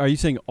 Matt? Like, are you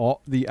saying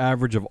the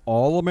average of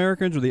all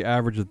Americans, or the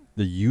average of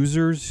the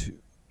users,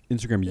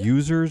 Instagram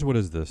users? What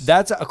is this?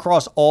 That's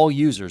across all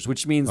users,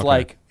 which means Okay.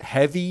 like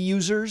heavy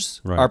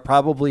users Right. are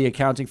probably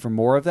accounting for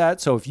more of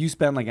that. So if you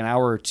spend like an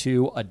hour or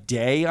two a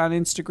day on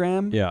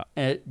Instagram, Yeah.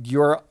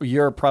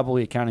 you're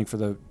probably accounting for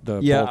the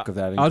bulk of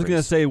that increase. I was going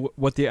to say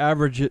what the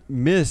average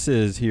miss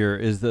is here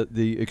is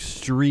the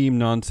extreme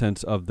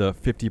nonsense of the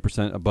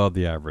 50% above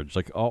the average,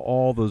 like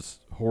all those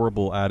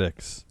horrible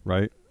addicts,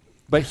 right?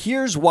 But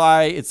here's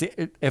why if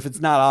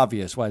it's not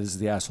obvious why this is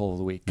the asshole of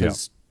the week,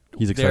 because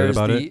He's excited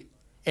about it.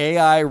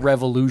 AI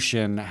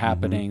revolution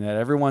happening that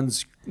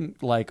everyone's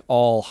like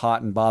all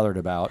hot and bothered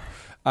about,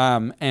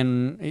 and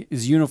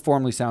is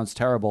uniformly sounds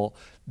terrible.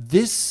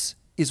 This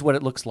is what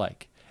it looks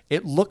like.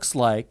 It looks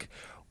like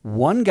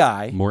one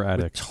guy More with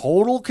addicts.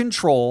 total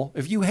control.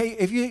 If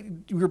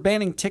you're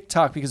banning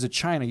TikTok because of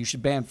China, you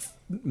should ban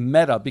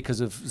Meta because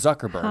of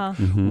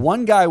Zuckerberg.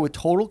 One guy with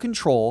total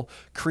control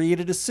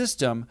created a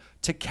system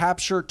to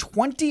capture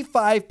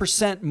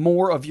 25%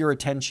 more of your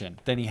attention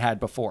than he had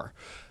before.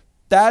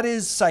 That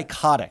is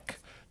psychotic,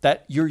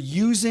 that you're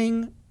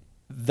using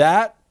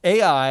that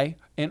AI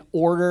in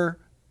order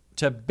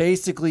to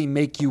basically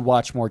make you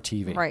watch more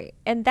TV. Right.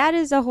 And that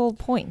is the whole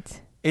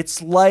point.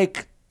 It's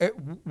like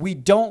we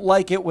don't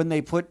like it when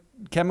they put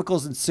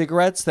chemicals in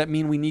cigarettes that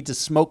mean we need to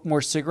smoke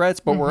more cigarettes,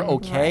 but we're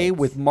okay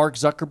with Mark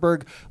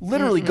Zuckerberg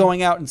literally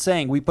going out and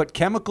saying we put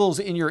chemicals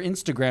in your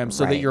Instagram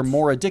so that you're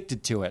more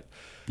addicted to it.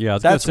 Yeah,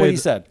 that's what he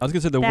said. I was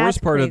going to say the That's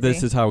worst part of this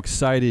crazy. is how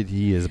excited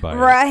he is by it.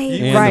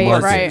 Right, And right, the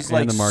market. right. He's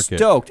like And the market.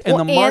 stoked, and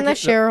Well, the market, and the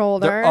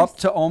shareholders. they're up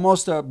to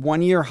almost a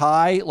 1 year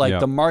high. Like Yeah.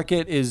 the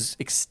market is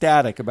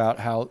ecstatic about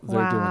how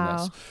they're doing Wow.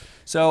 this.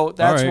 So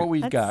that's All right. what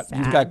we've That's got. sad.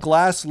 You've got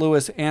Glass,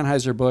 Lewis,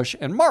 Anheuser-Busch,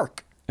 and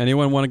Mark.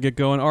 Anyone want to get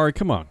going? All right,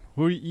 come on.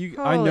 Who you?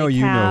 I know Holy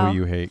you know cow. who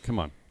you hate. Come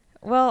on.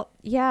 Well,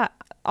 yeah,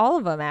 all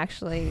of them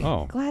actually.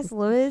 Oh. Glass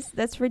Lewis,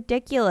 that's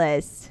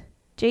ridiculous.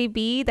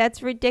 JB,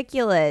 that's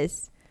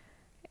ridiculous.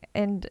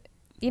 And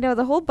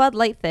the whole Bud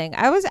Light thing.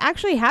 I was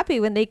actually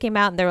happy when they came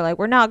out and they were like,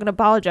 "We're not going to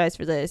apologize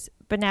for this."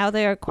 But now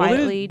they are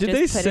quietly did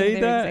just they putting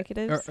say their that?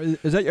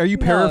 executives. Are you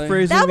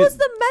paraphrasing? That it? was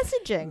the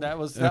messaging. That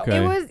was Okay.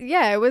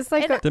 It was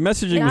like And The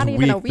messaging Not was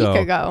even weak, a week though,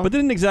 ago. but they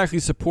didn't exactly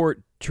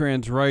support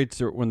trans rights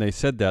when they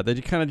said that. They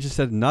kind of just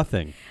said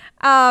nothing.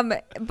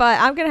 But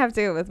I'm gonna have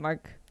to go with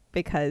Mark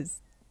because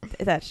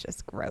that's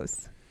just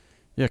gross.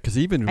 Yeah, because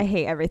even I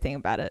hate everything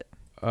about it.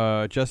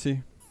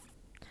 Jesse.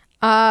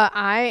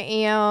 I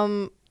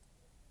am.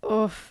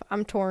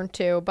 I'm torn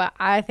too, but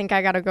I think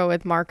I got to go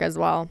with Mark as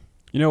well.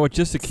 You know what?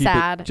 Just to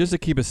Sad.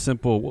 keep it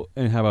simple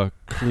and have a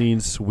clean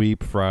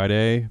sweep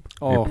Friday.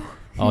 Oh.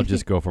 I'll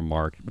just go for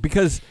Mark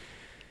because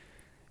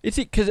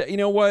you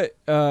know what,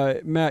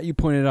 Matt, you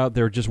pointed out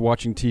they're just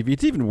watching TV.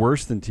 It's even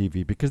worse than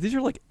TV because these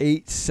are like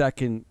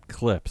 8-second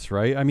clips,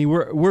 right? I mean,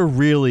 we're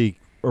really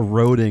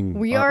eroding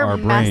We our are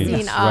brains,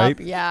 messing up. right?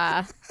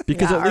 Yeah.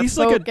 Because Yeah, at our least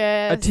like a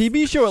focus.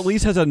 TV show at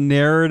least has a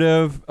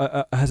narrative,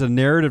 has a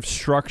narrative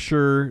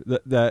structure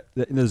that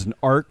there's an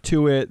arc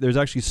to it. There's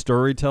actually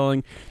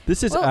storytelling.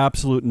 This is Well,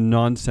 absolute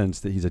nonsense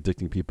that he's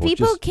addicting people.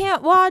 People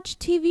can't watch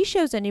TV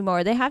shows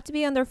anymore. They have to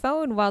be on their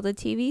phone while the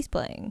TV's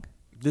playing.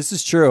 This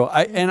is true.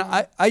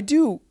 I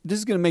do. This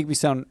is going to make me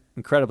sound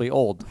incredibly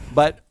old,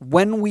 but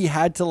when we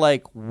had to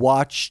like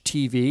watch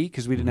TV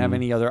because we didn't have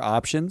any other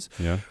options,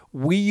 Yeah.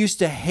 we used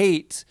to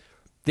hate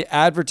the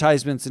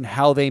advertisements and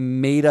how they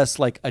made us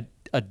like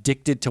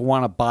addicted to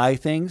want to buy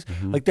things.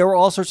 Like there were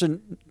all sorts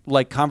of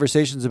like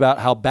conversations about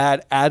how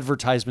bad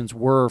advertisements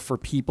were for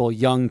people,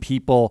 young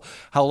people,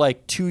 how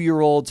like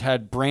 2-year-olds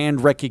had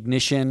brand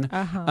recognition.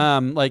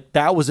 Like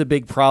that was a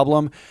big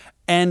problem.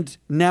 And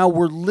now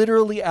we're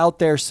literally out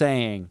there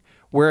saying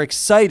we're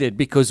excited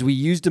because we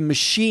used a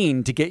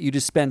machine to get you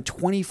to spend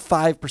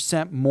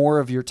 25% more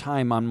of your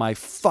time on my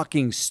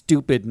fucking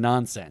stupid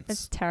nonsense.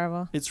 It's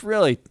terrible. It's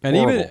really And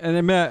horrible.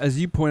 even Matt, as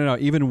you pointed out,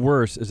 even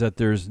worse is that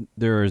there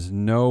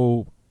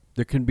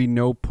can be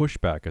no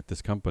pushback at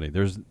this company.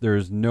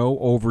 There's no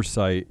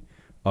oversight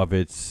of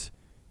its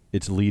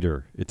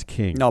leader, its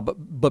king. No,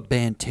 but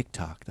ban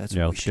TikTok. That's what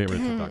we let's get should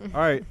rid do. of TikTok.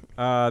 All right,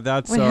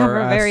 that's We have our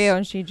ass- very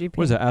own CGP.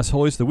 What is that?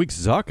 Assholes of the week.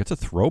 Zuck. It's a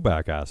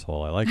throwback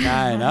asshole. I like it.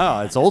 I know.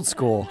 It's old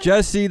school.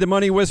 Jesse, the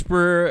money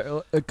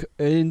whisperer,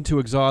 in to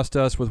exhaust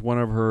us with one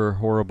of her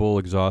horrible,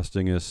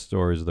 exhaustingest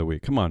stories of the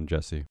week. Come on,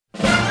 Jesse.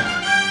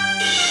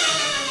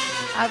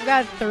 I've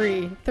got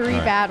three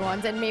right. bad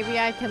ones, and maybe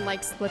I can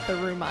like split the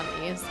room on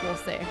these. We'll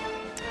see.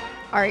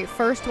 All right,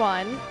 first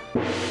one.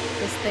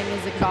 This thing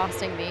is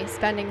exhausting me.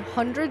 Spending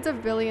hundreds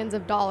of billions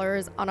of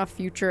dollars on a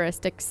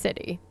futuristic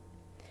city.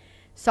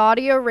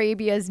 Saudi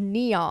Arabia's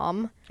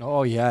Neom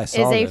Oh yeah, I is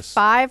saw a this.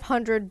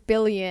 $500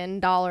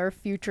 billion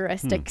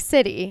futuristic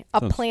city, a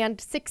Sounds- planned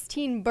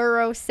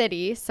 16-borough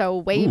city, so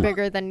way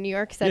bigger than New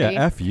York City.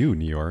 Yeah, F you,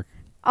 New York.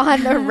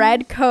 on the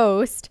Red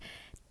Coast.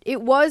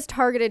 It was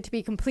targeted to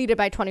be completed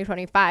by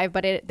 2025,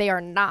 but they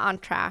are not on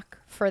track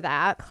for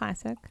that.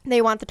 Classic.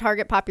 They want the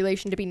target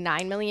population to be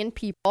 9 million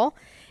people.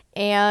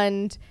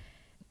 And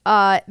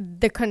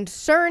the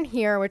concern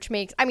here, which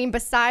makes,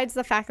 besides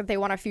the fact that they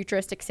want a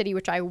futuristic city,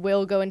 which I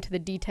will go into the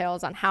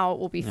details on how it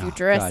will be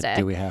futuristic. God,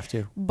 do we have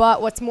to?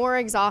 But what's more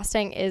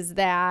exhausting is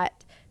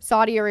that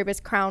Saudi Arabia's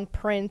Crown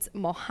Prince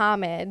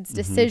Mohammed's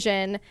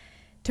decision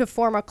to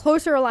form a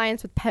closer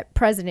alliance with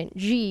President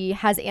Xi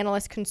has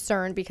analysts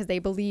concerned because they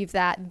believe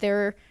that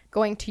they're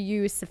going to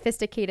use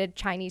sophisticated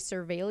Chinese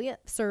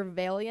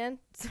surveillance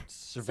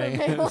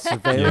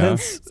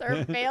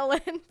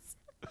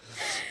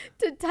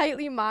to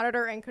tightly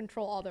monitor and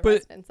control all the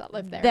residents that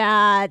live there.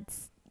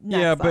 That's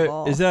next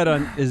level. But is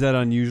that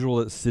unusual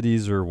that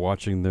cities are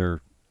watching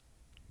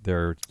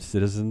their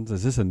citizens?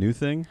 Is this a new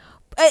thing?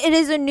 It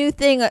is a new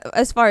thing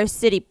as far as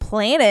city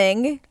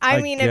planning. I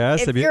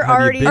guess. if have you're you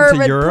already been to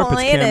urban Europe?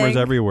 planning. It's cameras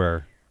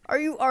everywhere. Are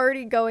you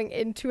already going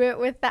into it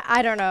with that?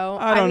 I don't know.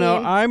 I don't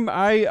know.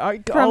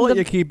 I'll let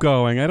you keep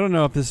going. I don't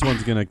know if this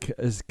one's gonna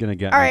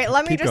get. All right,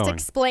 let me Keep just going.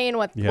 explain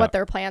what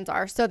their plans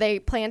are. So they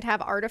plan to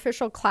have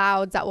artificial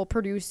clouds that will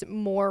produce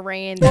more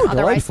rain than otherwise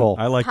Delightful.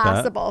 I like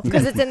possible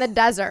because it's in the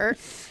desert.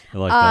 I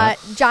like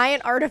that.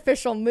 Giant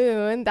artificial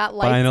moon that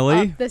lights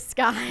Finally. up the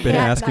sky. Been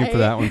at asking night. for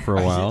that one for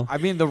a while.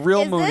 The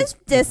real moon. Is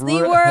this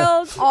Disney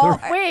World?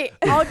 Wait,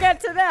 I'll get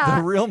to that.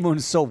 The real moon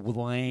is so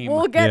lame.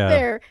 We'll get Yeah.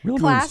 there. Real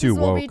moon's too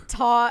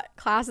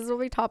Classes will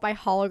be taught by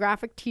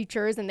holographic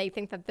teachers, and they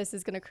think that this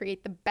is going to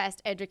create the best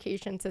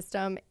education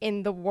system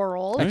in the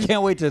world. I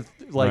can't wait to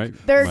Right.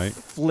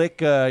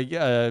 flick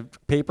a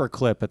paper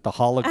clip at the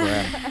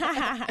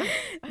hologram.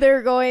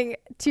 They're going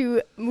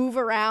to move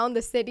around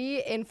the city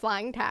in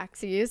flying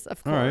taxis,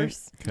 of All right.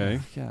 course. Okay.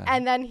 God.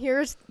 And then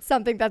here's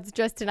something that's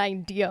just an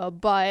idea,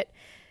 but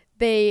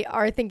they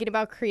are thinking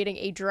about creating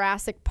a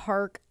Jurassic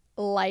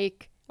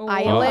Park-like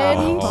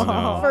island Oh,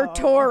 no. for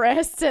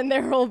tourists, and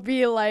there will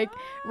be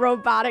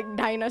robotic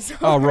dinosaurs.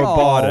 Oh,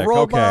 robotic.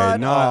 robot.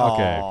 Okay. Not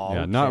okay. Oh,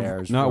 Yeah. who Not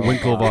cares?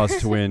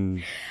 Winklevoss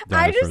twin.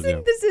 I just dinosaurs,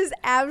 think this is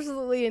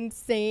absolutely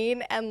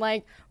insane, and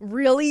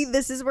really,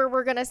 this is where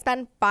we're gonna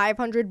spend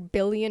 $500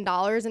 billion,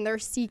 and they're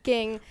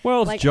seeking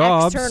it's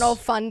jobs. external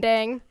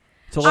funding.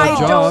 It's a lot of I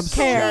don't jobs.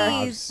 care.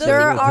 Please.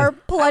 There are I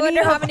plenty wonder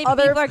of how many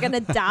other people are going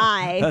to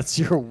die. That's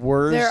your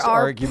worst there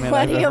are argument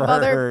I've plenty ever of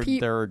other heard.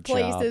 There are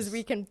places jobs.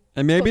 we can.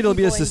 And maybe put it'll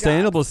be a people in jobs.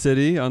 sustainable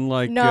city,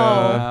 unlike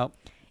No.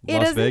 It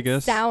Las doesn't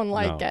Vegas. sound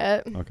like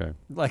No. it. Okay.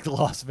 Like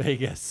Las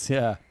Vegas.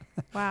 Yeah.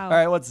 Wow. All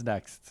right. What's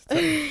next?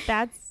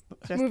 That's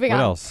just Moving What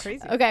on. else?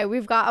 crazy. Okay,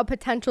 we've got a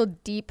potential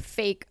deep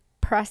fake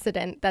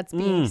precedent that's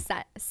being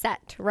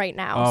set right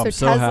now. Oh, so I'm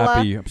so Tesla,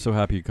 happy. I'm so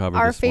happy you covered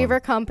our this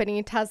favorite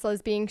company, Tesla,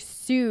 is being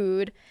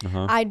sued.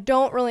 Uh-huh. I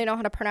don't really know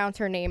how to pronounce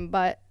her name,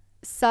 but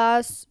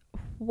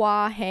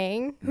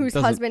Hwang, whose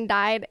Doesn't- husband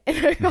died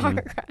in a car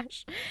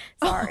crash.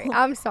 Sorry.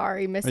 I'm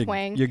sorry, Miss Hey,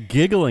 Hwang. You're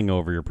giggling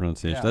over your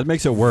pronunciation. Yeah. That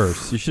makes it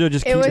worse. You should have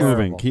just It keep was-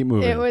 moving. Keep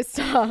moving. It was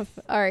tough.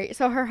 All right.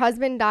 So her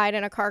husband died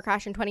in a car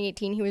crash in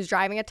 2018. He was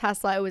driving a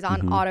Tesla. It was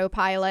on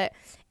autopilot,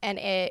 and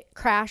it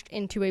crashed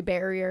into a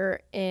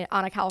barrier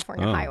on a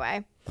California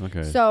highway.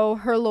 Okay. So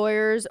her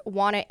lawyers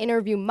want to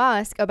interview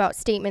Musk about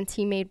statements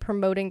he made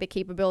promoting the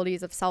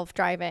capabilities of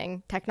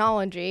self-driving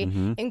technology,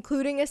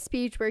 including a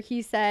speech where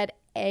he said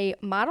a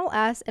Model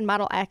S and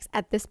Model X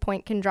at this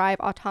point can drive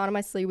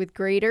autonomously with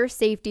greater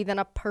safety than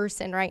a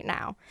person right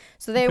now.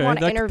 So they want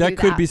to interview that.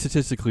 That could be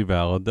statistically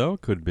valid, though.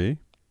 Could be.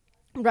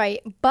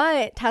 Right.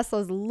 But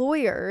Tesla's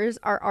lawyers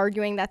are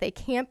arguing that they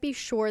can't be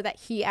sure that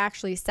he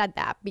actually said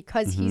that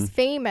because he's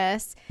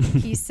famous.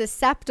 He's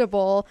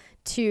susceptible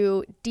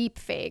to deep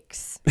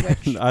fakes,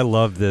 which I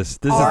love this.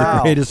 This is Wow.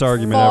 the greatest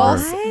argument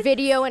false ever.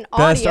 video and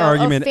audio Best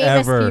argument of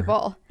famous ever.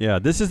 people. Yeah,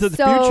 this is the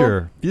So-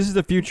 future. This is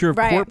the future of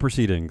Right. court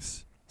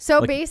proceedings.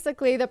 So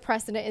basically, the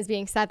precedent is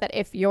being set that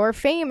if you're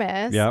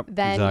famous, Yep,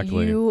 then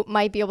exactly. you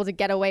might be able to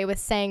get away with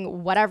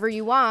saying whatever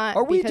you want.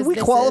 Are we? because Do we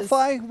this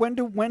qualify? When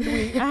do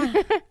we?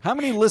 How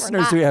many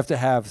listeners do we have to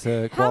have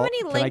to? How many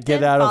Can I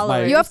get LinkedIn out of my?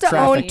 followers? You have to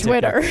traffic own ticket?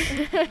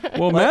 Twitter.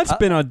 Well, Matt's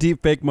been on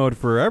deep fake mode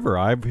forever.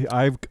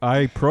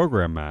 I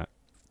program Matt.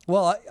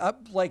 Well,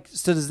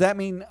 so does that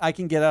mean I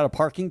can get out of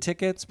parking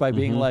tickets by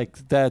being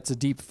like, that's a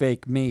deep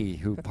fake me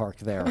who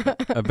parked there?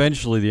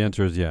 Eventually, the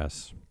answer is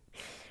yes.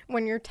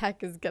 When your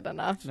tech is good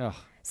enough. Ugh.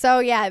 So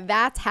yeah,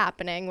 that's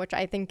happening, which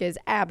I think is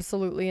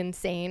absolutely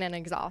insane and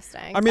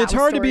exhausting. I mean, it's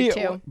hard to be.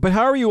 Story two. But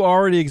how are you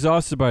already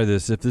exhausted by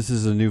this if this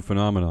is a new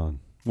phenomenon?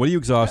 What are you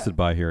exhausted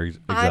by here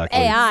exactly? I'm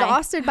AI.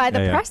 exhausted by the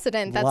AI.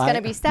 precedent that's Why- going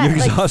to be set. You're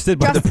Like, exhausted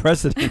by the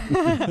precedent.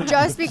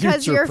 just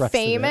because Future you're precedent.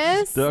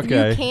 famous,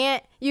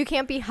 Okay. you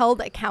can't be held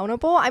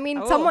accountable. I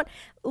mean,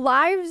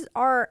 lives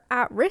are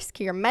at risk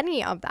here,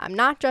 many of them,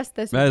 not just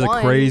this That is one.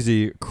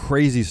 a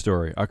crazy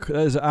story. That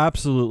is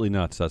absolutely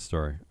nuts. That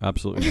story,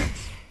 absolutely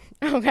nuts.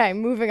 Okay,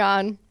 moving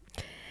on.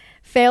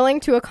 Failing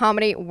to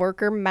accommodate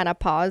worker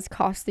menopause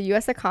costs the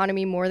U.S.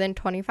 economy more than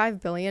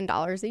 $25 billion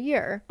a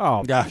year.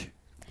 Oh, Yeah.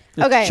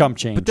 It's Okay. chump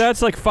change. but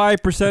that's like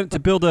 5% to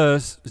build a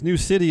new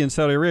city in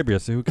Saudi Arabia.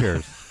 So who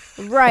cares?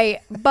 Right.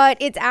 But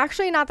it's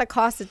actually not the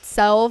cost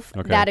itself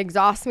Okay. that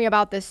exhausts me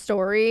about this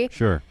story.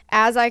 Sure.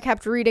 As I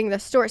kept reading the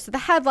story, so the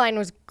headline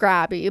was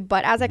grabby,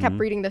 but as I kept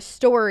reading the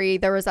story,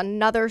 there was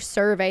another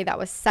survey that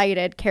was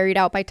cited, carried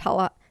out by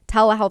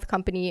telehealth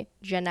company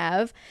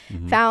Genève,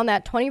 found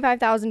that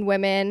 25,000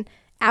 women,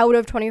 out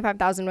of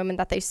 25,000 women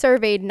that they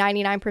surveyed,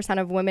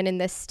 99% of women in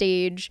this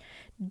stage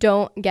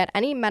don't get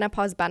any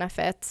menopause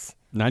benefits.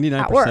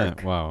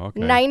 99%. Wow.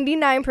 Okay.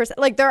 99%.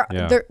 Like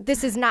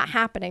this is not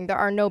happening. There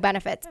are no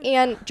benefits.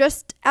 And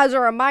just as a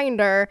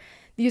reminder,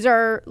 these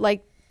are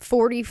like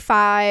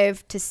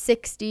 45 to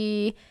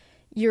 60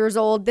 years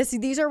old.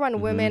 These are when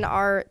women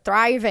are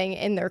thriving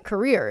in their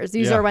careers.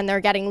 These are when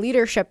they're getting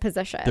leadership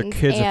positions. Their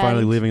kids are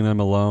finally leaving them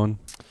alone.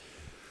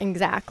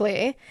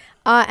 Exactly.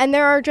 And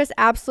there are just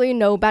absolutely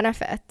no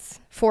benefits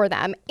for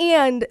them.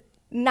 And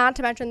not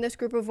to mention, this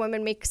group of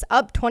women makes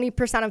up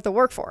 20% of the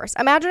workforce.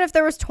 Imagine if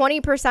there was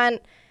 20%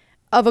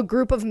 of a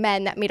group of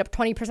men that made up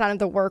 20% of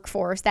the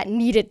workforce that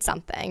needed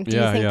something. Do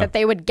you think that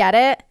they would get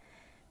it?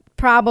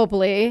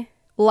 Probably.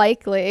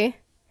 Likely.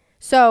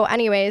 So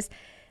anyways,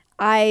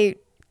 I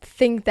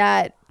think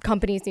that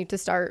companies need to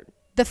start.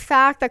 The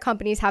fact that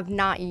companies have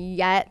not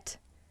yet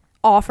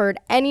offered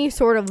any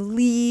sort of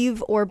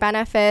leave or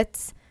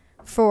benefits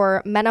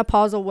for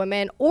menopausal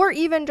women, or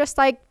even just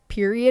like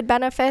period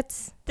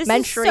benefits, This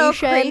menstruation. is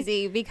so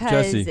crazy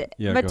because Jesse,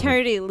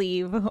 maternity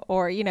leave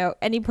or,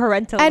 any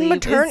parental And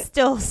leave is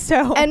still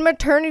so... And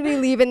maternity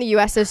leave in the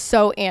U.S. is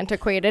so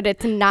antiquated.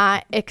 It's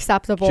not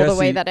acceptable the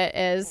way Jesse, that it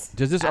is.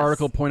 Does this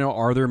article point out,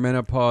 are there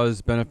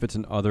menopause benefits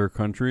in other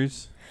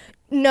countries?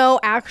 No,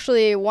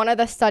 actually, one of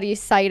the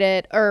studies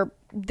cited, or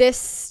this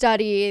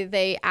study,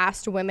 they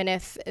asked women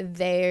if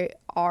they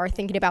are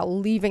thinking about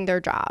leaving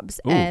their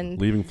jobs. Ooh, and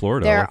leaving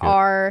Florida. there I like it.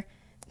 are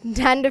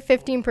 10 to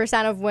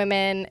 15% of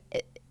women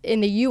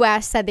in the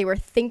U.S. said they were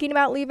thinking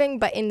about leaving,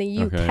 but in the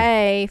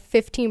U.K.,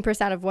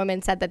 15% of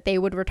women said that they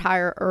would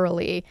retire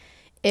early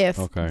if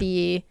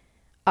the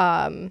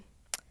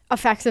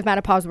effects of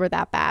menopause were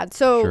that bad.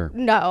 So,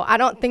 no, I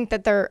don't think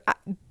that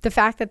the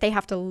fact that they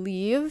have to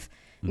leave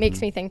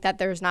makes me think that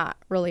there's not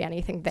really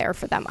anything there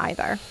for them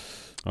either.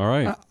 All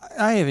right.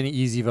 I have an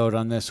easy vote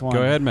on this one.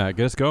 Go ahead, Matt.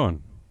 Get us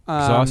going.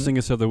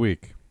 Exhaustingest of the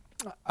week.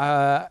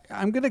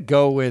 I'm going to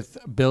go with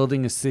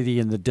building a city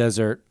in the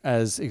desert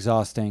as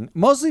exhausting,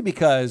 mostly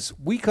because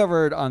we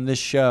covered on this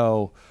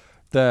show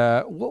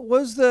what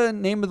was the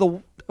name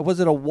of was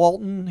it a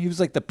Walton? He was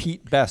like the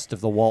Pete Best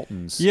of the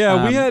Waltons.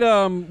 Yeah, we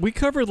had we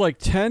covered like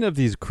 10 of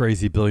these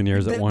crazy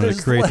billionaires that wanted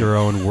to create their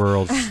own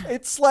worlds.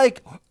 It's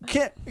like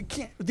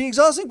the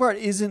exhausting part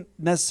isn't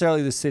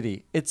necessarily the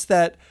city. It's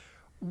that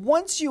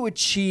once you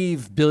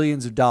achieve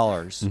billions of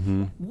dollars,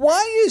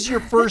 why is your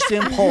first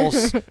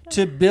impulse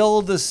to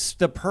build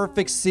the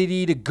perfect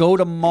city, to go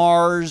to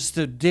Mars,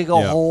 to dig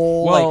a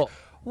hole?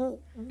 Well,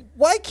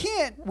 why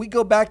can't we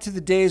go back to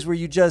the days where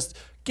you just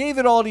gave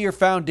it all to your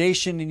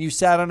foundation and you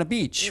sat on a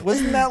beach?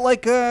 Wasn't that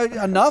like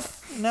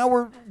enough? Now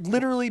we're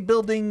literally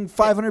building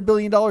 $500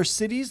 billion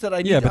cities that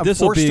I'm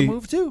forced to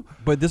move to.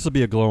 But this will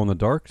be a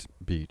glow-in-the-dark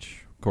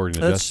beach, according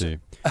to Jesse.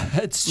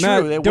 It's true.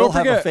 Matt, They don't will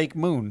have forget- a fake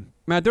moon.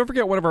 Matt, don't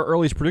forget one of our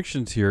earliest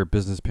predictions here at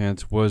Business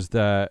Pants was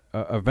that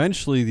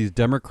eventually these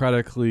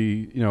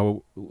democratically,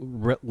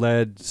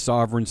 led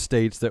sovereign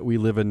states that we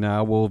live in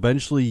now will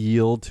eventually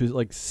yield to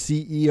like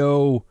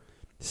CEO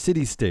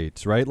city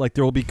states, right? Like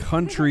there will be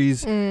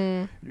countries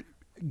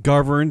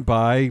governed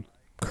by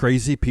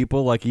crazy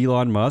people like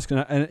Elon Musk,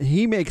 and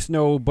he makes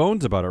no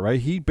bones about it, right?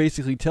 He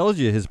basically tells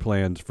you his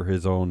plans for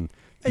his own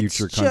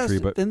future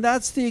country, and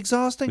that's the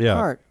exhausting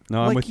part.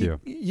 No, I'm with you.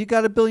 You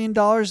got $1 billion.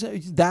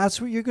 That's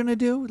what you're going to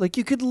do. Like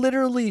you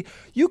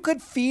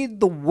could feed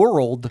the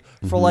world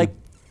for like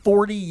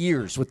 40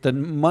 years with the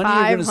money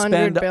you're going to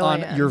spend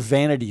on your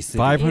vanity city.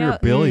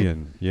 500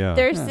 billion. Yeah.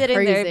 They're sitting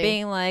there Crazy.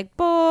 being like,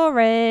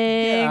 boring.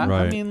 Yeah,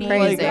 Right. I mean,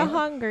 Crazy. They're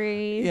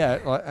hungry.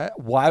 Yeah,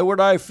 why would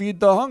I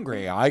feed the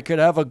hungry? I could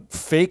have a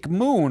fake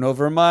moon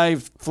over my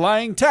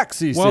flying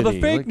taxi Well, city.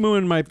 the fake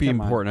moon might be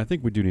come on. important. I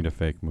think we do need a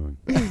fake moon.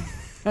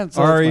 That's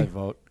Ari. my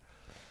vote.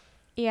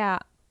 Yeah,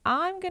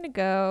 I'm going to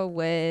go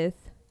with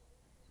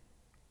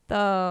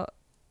the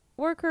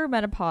worker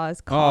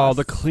menopause cost. Oh,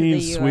 the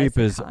clean sweep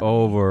is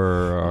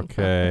over.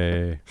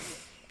 Okay.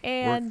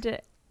 And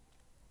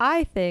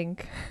I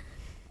think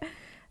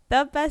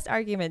the best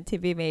argument to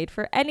be made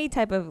for any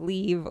type of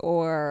leave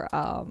or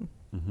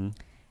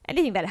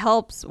anything that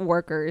helps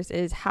workers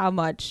is how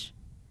much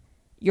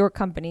your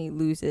company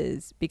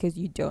loses because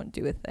you don't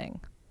do a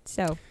thing.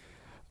 So...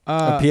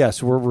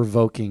 P.S. We're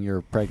revoking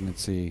your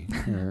pregnancy.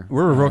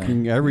 We're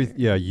revoking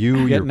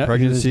your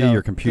pregnancy,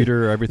 your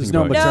computer, everything. There's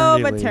no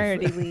about no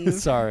maternity maternity leave.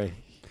 Sorry.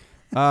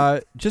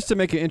 just to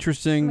make it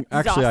interesting, I'm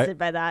actually, exhausted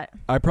by that.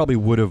 I probably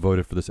would have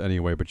voted for this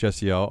anyway. But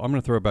Jesse, I'm going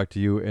to throw it back to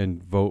you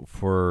and vote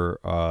for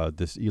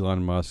this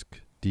Elon Musk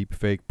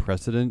deepfake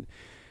precedent.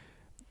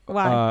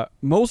 Why?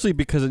 Mostly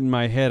because in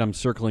my head I'm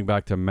circling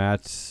back to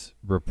Matt's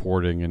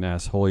reporting in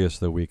Ass Holiest of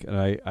the week, and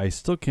I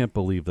still can't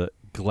believe that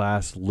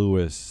Glass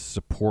Lewis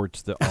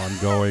supports the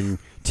ongoing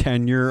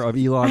tenure of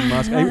Elon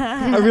Musk.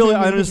 I really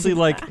honestly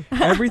like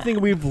everything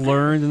we've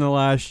learned in the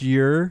last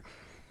year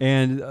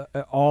and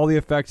all the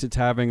effects it's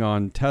having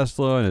on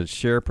Tesla and its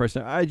share price.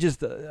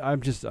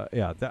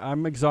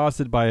 I'm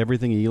exhausted by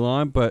everything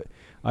Elon, but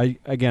I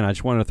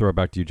just wanted to throw it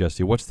back to you,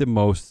 Jesse. What's the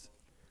most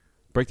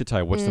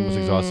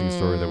exhausting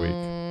story of the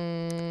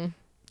week?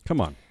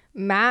 Come on.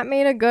 Matt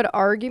made a good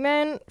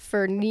argument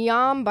for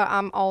Neon, but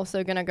I'm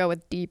also going to go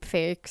with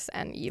deepfakes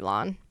and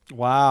Elon.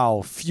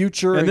 Wow.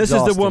 Future And this is the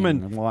exhausting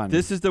woman. one.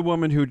 This is the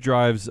woman who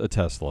drives a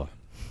Tesla.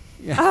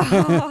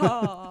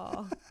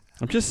 Oh.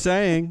 I'm just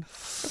saying.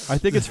 I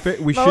think it's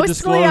fair. We should Mostly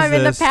disclose I'm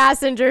in the this.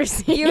 passenger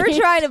seat. You were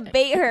trying to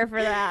bait her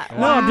for that.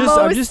 No, I'm just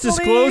Mostly.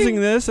 disclosing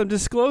this. I'm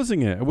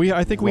disclosing it.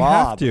 I think we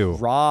have to.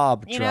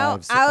 Rob You know,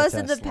 drives I a was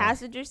in the Tesla.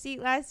 passenger seat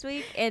last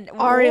week, and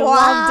Ari wow,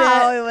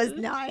 loved it was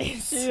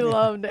nice. She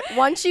loved it.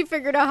 Once she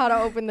figured out how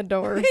to open the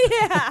door.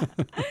 Yeah.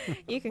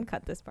 You can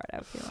cut this part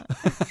out if you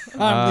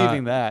want. I'm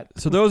leaving that.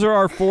 So those are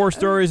our 4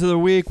 stories of the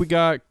week. We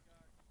got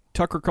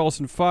Tucker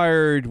Carlson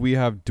fired. We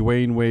have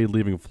DWade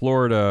leaving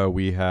Florida.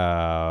 We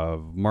have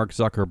Mark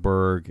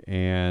Zuckerberg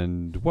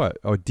and what?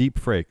 Oh,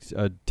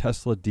 deepfake.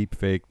 Tesla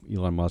deepfake.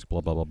 Elon Musk. Blah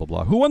blah blah blah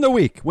blah. Who won the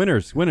week?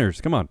 Winners.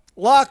 Come on.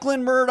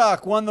 Lachlan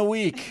Murdoch won the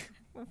week.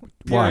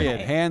 Why?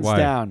 Period. Hands Why?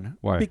 down.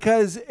 Why?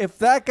 Because if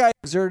that guy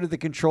exerted the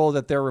control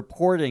that they're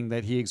reporting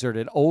that he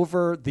exerted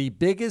over the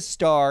biggest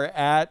star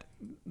at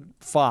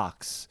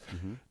Fox,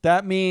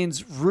 that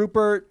means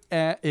Rupert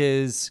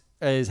is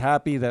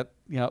happy that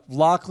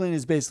Lachlan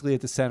is basically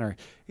at the center.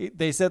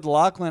 They said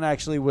Lachlan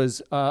actually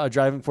was a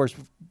driving force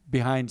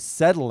behind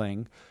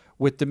settling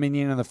with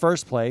Dominion in the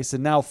first place,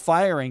 and now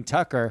firing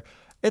Tucker.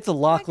 It's a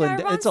Lachlan.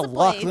 runs It's a the place.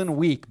 Lachlan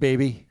week,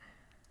 baby.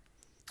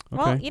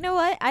 Well, Okay. you know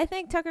what? I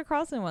think Tucker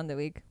Carlson won the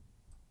week.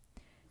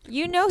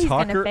 You know he's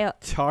going to fail.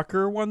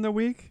 Tucker won the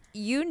week?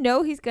 You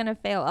know he's going to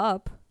fail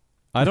up.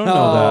 I don't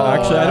know that.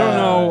 Actually, I don't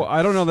No. know.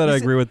 I don't know that I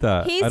agree with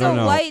that. He's I don't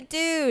a know. white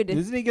dude.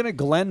 Isn't he going to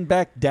Glenn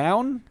back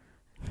down?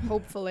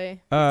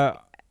 Hopefully. I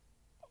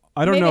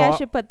don't Maybe know. I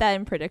should put that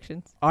in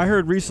predictions. I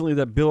heard recently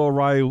that Bill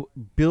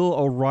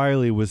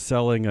O'Reilly was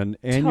selling an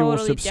annual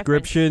Totally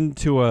subscription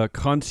to a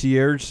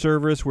concierge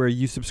service where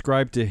you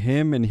subscribe to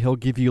him and he'll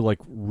give you like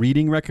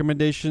reading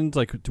recommendations,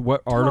 like to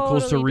what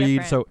articles to Totally read.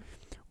 different. So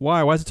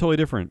why is it totally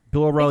different?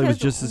 Bill O'Reilly was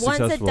Because just as one's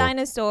successful. a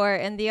dinosaur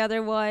and the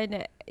other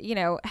one,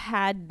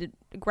 had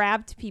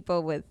grabbed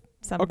people with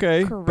some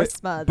Okay,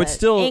 charisma. but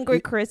still, angry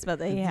charisma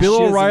that he had. Bill She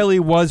doesn't- O'Reilly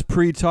was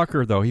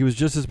pre-Tucker though. He was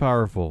just as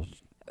powerful.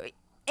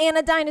 And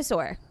a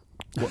dinosaur.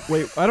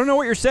 Wait, I don't know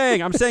what you're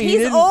saying. I'm saying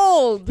He's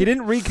old. He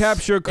didn't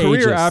recapture a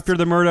career Ageist. after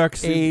the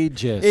Murdochs.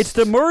 Ageist. It's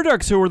the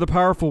Murdochs who are the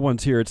powerful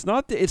ones here. It's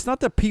not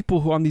the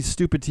people who on these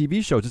stupid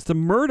TV shows. It's the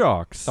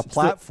Murdochs. The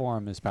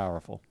platform is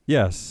powerful.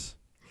 Yes.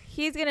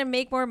 He's going to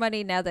make more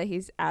money now that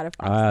he's out of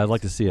Fox. I'd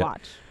like to see it.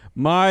 Watch.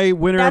 My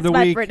winner That's of the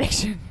my week.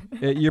 prediction.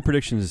 Your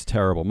prediction is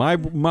terrible.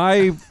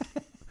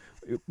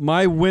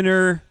 My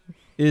winner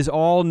is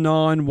all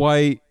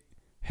non-white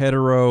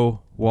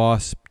hetero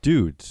wasp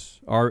dudes.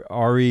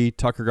 Ari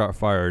Tucker got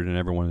fired and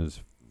everyone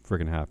is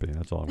freaking happy.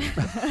 That's all I'm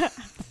gonna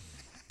say.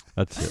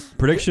 That's it.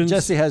 Predictions?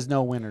 Jesse has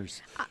no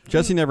winners.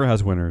 Jesse never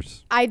has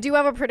winners. I do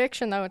have a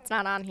prediction, though. It's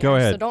not on here. Go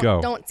ahead, So don't,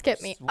 go. don't skip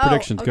me.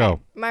 Predictions, okay. go.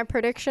 My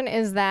prediction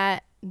is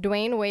that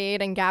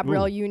DWade and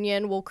Gabrielle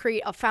Union will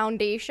create a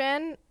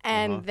foundation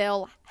and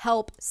they'll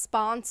help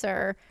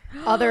sponsor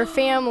other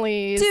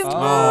families To move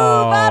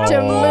Oh. out of to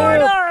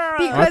Florida. move. I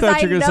Because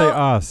thought you were going to say know-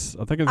 us.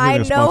 I think I was I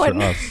going to know sponsor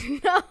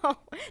it- us. No,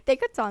 they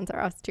could sponsor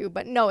us too,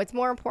 but no, it's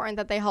more important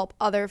that they help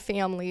other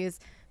families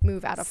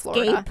move out of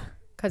Florida Escape.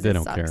 because They it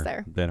don't sucks care.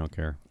 there. They don't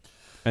care.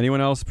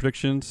 Anyone else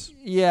predictions?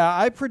 Yeah,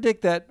 I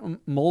predict that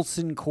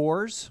Molson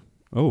Coors,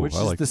 Oh, which I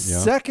is like the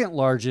second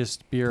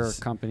largest beer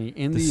company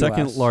in the the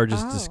second US.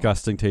 largest Oh.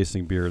 disgusting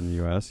tasting beer in the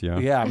U.S. Yeah.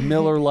 Yeah,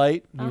 Miller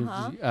Lite,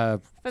 Uh-huh.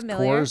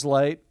 Familiar. Coors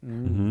Light.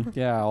 Mm-hmm.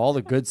 Yeah, all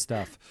the good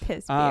stuff.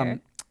 Piss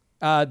beer.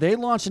 They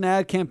launched an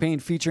ad campaign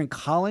featuring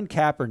Colin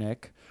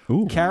Kaepernick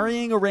Ooh.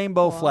 carrying a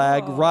rainbow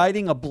flag, Whoa.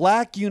 riding a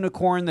black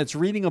unicorn that's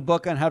reading a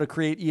book on how to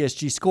create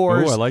ESG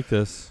scores, Ooh, I like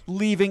this.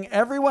 leaving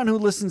everyone who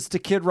listens to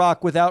Kid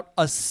Rock without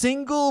a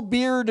single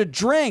beer to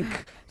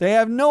drink. They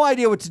have no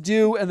idea what to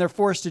do, and they're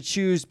forced to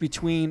choose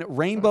between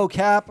Rainbow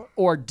Cap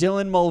or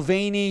Dylan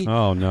Mulvaney.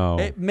 Oh no.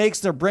 It makes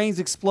their brains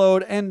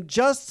explode. And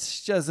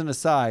just as an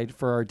aside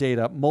for our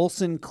data,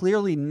 Molson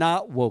clearly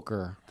not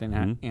woker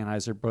than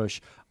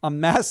Anheuser-Busch. A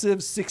massive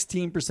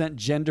 16%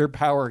 gender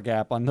power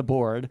gap on the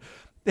board.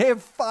 They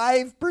have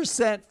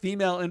 5%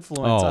 female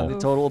influence on the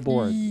total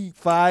board.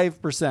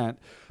 5%.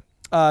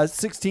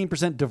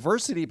 16%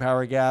 diversity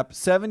power gap.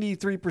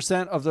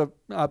 73% of the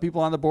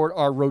people on the board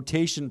are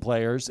rotation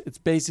players. It's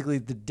basically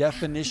the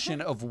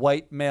definition of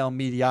white male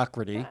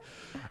mediocrity.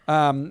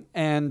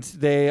 And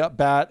they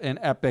bat an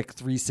epic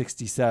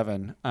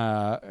 367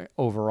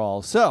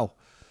 overall. So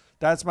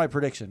that's my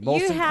prediction. You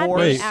Molson had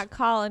Coors. me at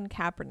Colin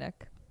Kaepernick.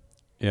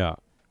 Yeah.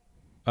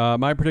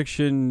 My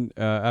prediction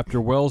after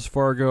Wells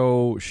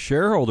Fargo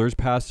shareholders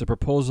passed a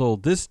proposal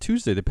this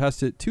Tuesday. They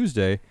passed it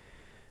Tuesday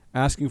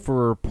asking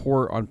for a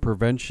report on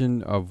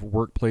prevention of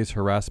workplace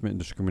harassment and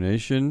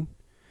discrimination.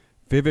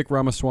 Vivek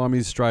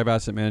Ramaswamy's Strive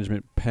Asset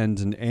Management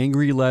pens an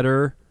angry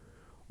letter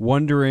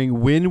wondering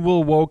when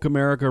will woke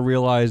America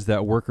realize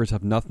that workers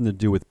have nothing to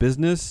do with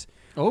business,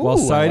 while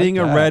citing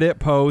a Reddit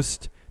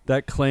post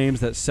that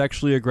claims that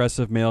sexually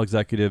aggressive male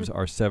executives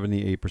are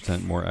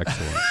 78% more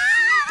excellent.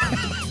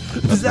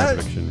 That's my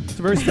prediction. It's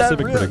a very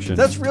specific prediction.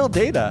 That's real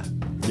data.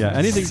 Yeah,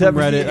 anything from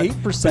Reddit.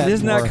 78% But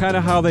isn't that kind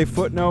of how they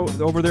footnote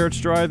over there at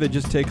Strive? They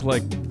just take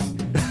like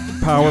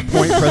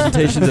PowerPoint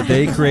presentations that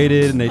they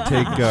created, and they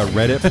take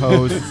Reddit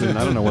posts, and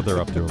I don't know what they're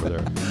up to over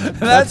there.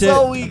 That's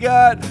all we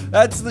got.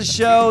 That's the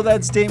show.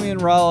 That's Damian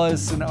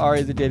Rollis and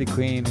Ari the Data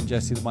Queen and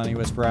Jesse the Money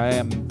Whisperer. I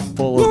am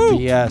full of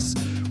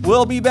BS.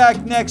 We'll be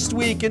back next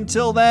week.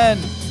 Until then,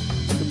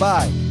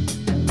 goodbye.